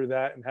go through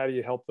that, and how do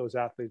you help those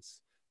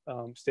athletes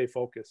stay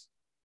focused?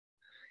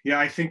 Yeah,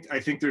 I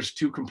think there's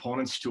two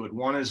components to it.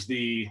 One is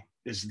the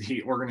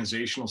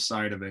organizational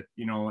side of it.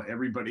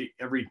 Every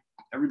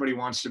everybody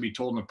wants to be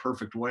told in a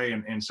perfect way.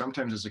 And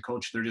sometimes as a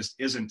coach, there just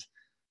isn't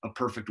a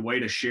perfect way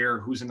to share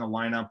who's in the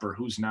lineup or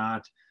who's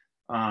not.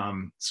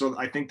 So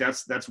I think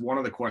that's one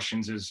of the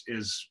questions is,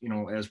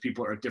 as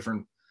people are at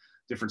different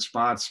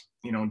spots,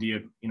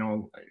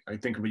 I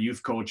think of a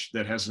youth coach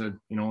that has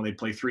they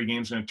play 3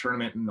 games in a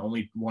tournament and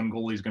only one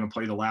goalie is going to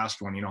play the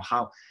last one.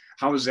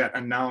 How is that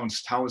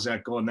announced? How is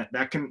that going?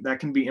 That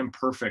can be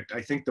imperfect.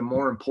 I think the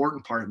more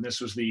important part, and this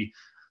was the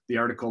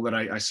article that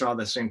I saw,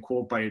 the same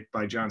quote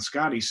by John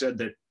Scott. He said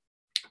that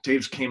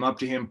Taves came up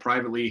to him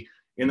privately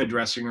in the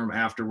dressing room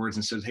afterwards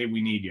and said, "Hey,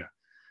 we need you."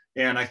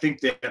 And I think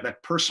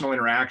that personal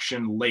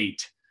interaction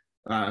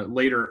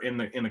later in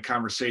the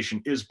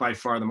conversation is by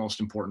far the most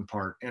important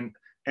part. And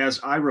as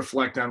I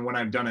reflect on when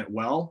I've done it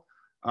well,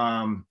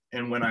 and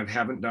when I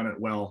haven't done it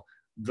well,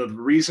 the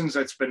reasons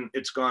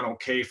it's gone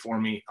okay for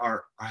me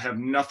have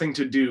nothing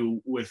to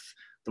do with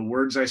the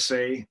words I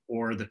say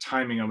or the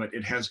timing of it.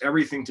 It has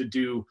everything to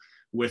do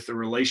with the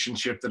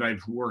relationship that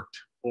I've worked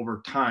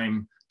over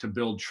time to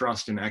build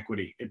trust and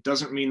equity. It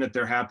doesn't mean that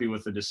they're happy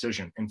with the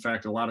decision. In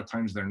fact, a lot of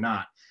times they're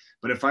not.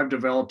 But if I've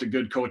developed a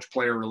good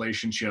coach-player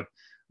relationship,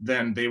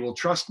 then they will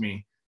trust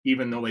me,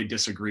 even though they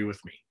disagree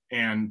with me.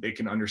 And they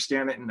can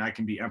understand it, and I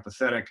can be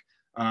empathetic.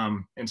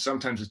 And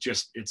sometimes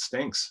it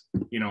stinks,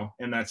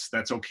 and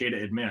that's okay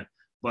to admit.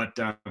 But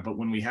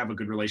when we have a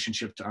good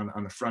relationship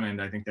on the front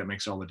end, I think that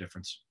makes all the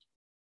difference.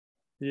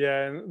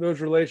 Yeah, and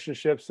those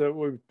relationships that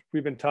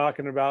we've been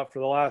talking about for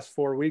the last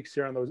 4 weeks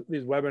here on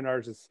these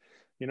webinars, it's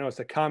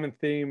a common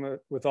theme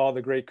with all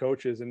the great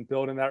coaches, and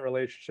building that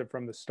relationship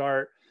from the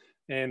start.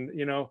 And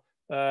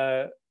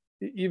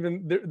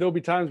even there'll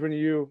be times when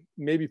you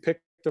maybe pick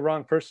the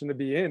wrong person to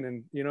be in,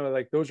 and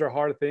like those are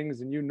hard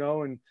things, and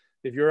and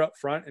if you're up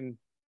front and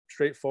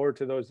straightforward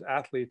to those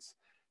athletes,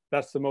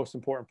 that's the most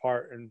important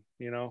part. And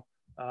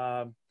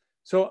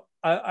so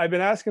I've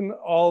been asking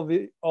all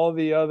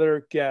the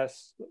other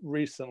guests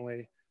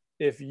recently,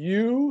 if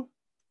you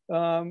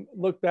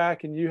look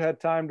back and you had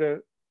time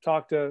to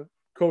talk to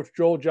Coach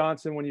Joel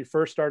Johnson when you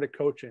first started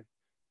coaching,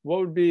 what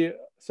would be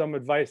some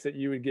advice that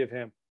you would give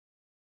him?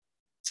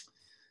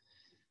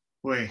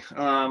 Boy,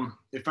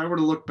 if I were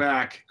to look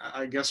back,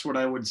 I guess what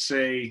I would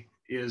say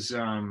is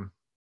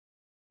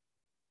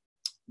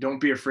don't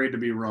be afraid to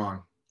be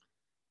wrong.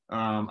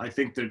 I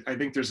think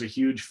there's a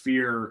huge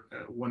fear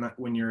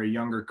when you're a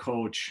younger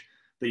coach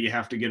that you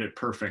have to get it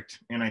perfect.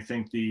 And I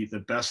think the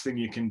best thing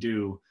you can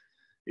do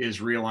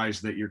is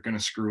realize that you're going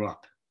to screw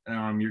up.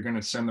 You're going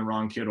to send the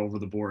wrong kid over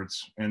the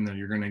boards, and then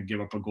you're going to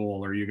give up a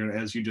goal, or you're going to,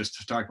 as you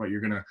just talked about, you're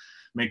going to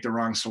make the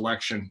wrong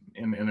selection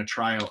in a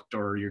tryout,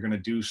 or you're going to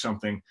do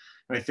something.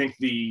 And I think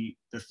the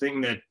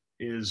thing that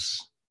is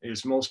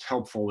most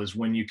helpful is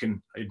when you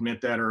can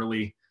admit that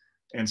early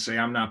and say,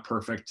 I'm not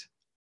perfect,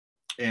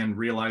 and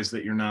realize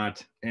that you're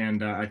not.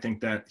 And I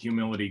think that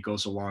humility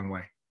goes a long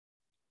way.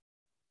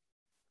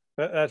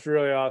 That's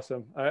really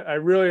awesome. I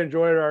really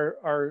enjoyed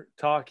our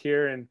talk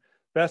here, and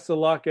best of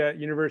luck at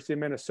University of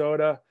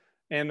Minnesota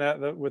and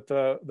with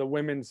the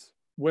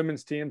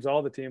women's teams,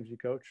 all the teams you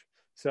coach.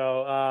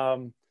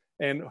 So,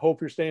 and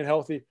hope you're staying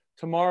healthy.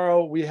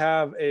 Tomorrow we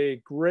have a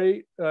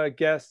great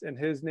guest, and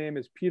his name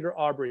is Peter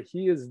Aubrey.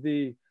 He is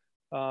the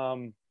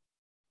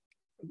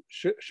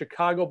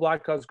Chicago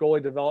Blackhawks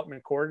goalie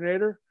development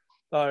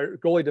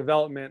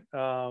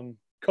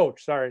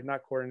coach, sorry,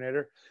 not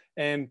coordinator.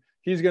 And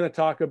he's going to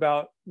talk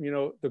about,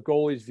 the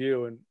goalie's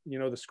view and,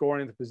 the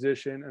scoring, the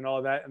position and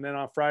all that. And then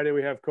on Friday,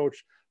 we have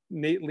Coach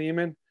Nate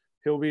Lehman.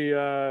 He'll be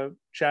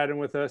chatting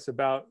with us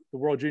about the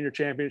World Junior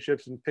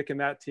Championships and picking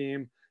that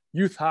team,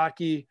 youth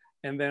hockey,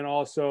 and then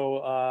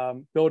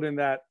also building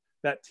that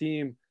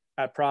team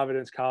at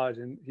Providence College.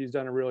 And he's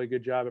done a really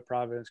good job at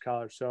Providence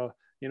College. So,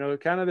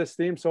 kind of this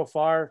theme so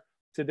far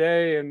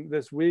today and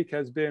this week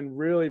has been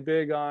really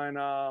big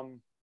on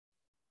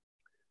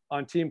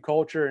team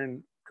culture.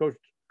 And Coach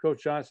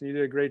Johnson, you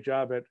did a great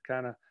job at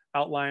kind of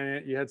outlining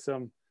it. You had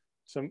some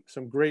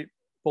great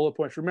bullet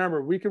points.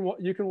 Remember, you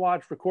can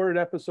watch recorded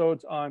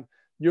episodes on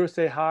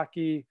USA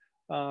Hockey,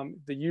 the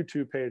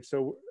YouTube page.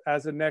 So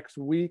as of next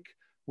week,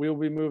 we'll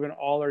be moving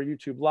all our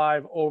YouTube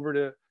live over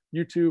to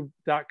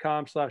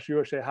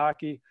youtube.com/USA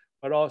Hockey,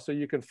 but also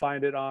you can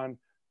find it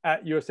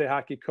at USA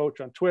Hockey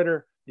Coach on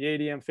Twitter, the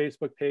ADM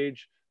Facebook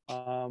page,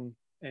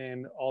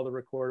 and all the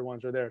recorded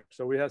ones are there.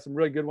 So we have some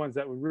really good ones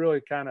that we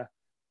really kind of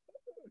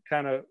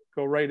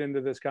go right into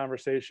this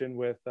conversation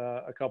with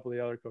a couple of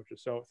the other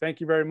coaches. So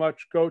thank you very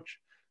much, Coach.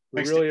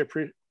 We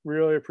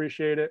really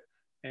appreciate it.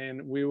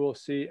 And we will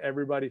see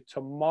everybody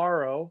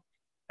tomorrow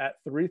at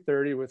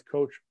 3:30 with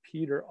Coach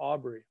Peter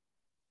Aubrey.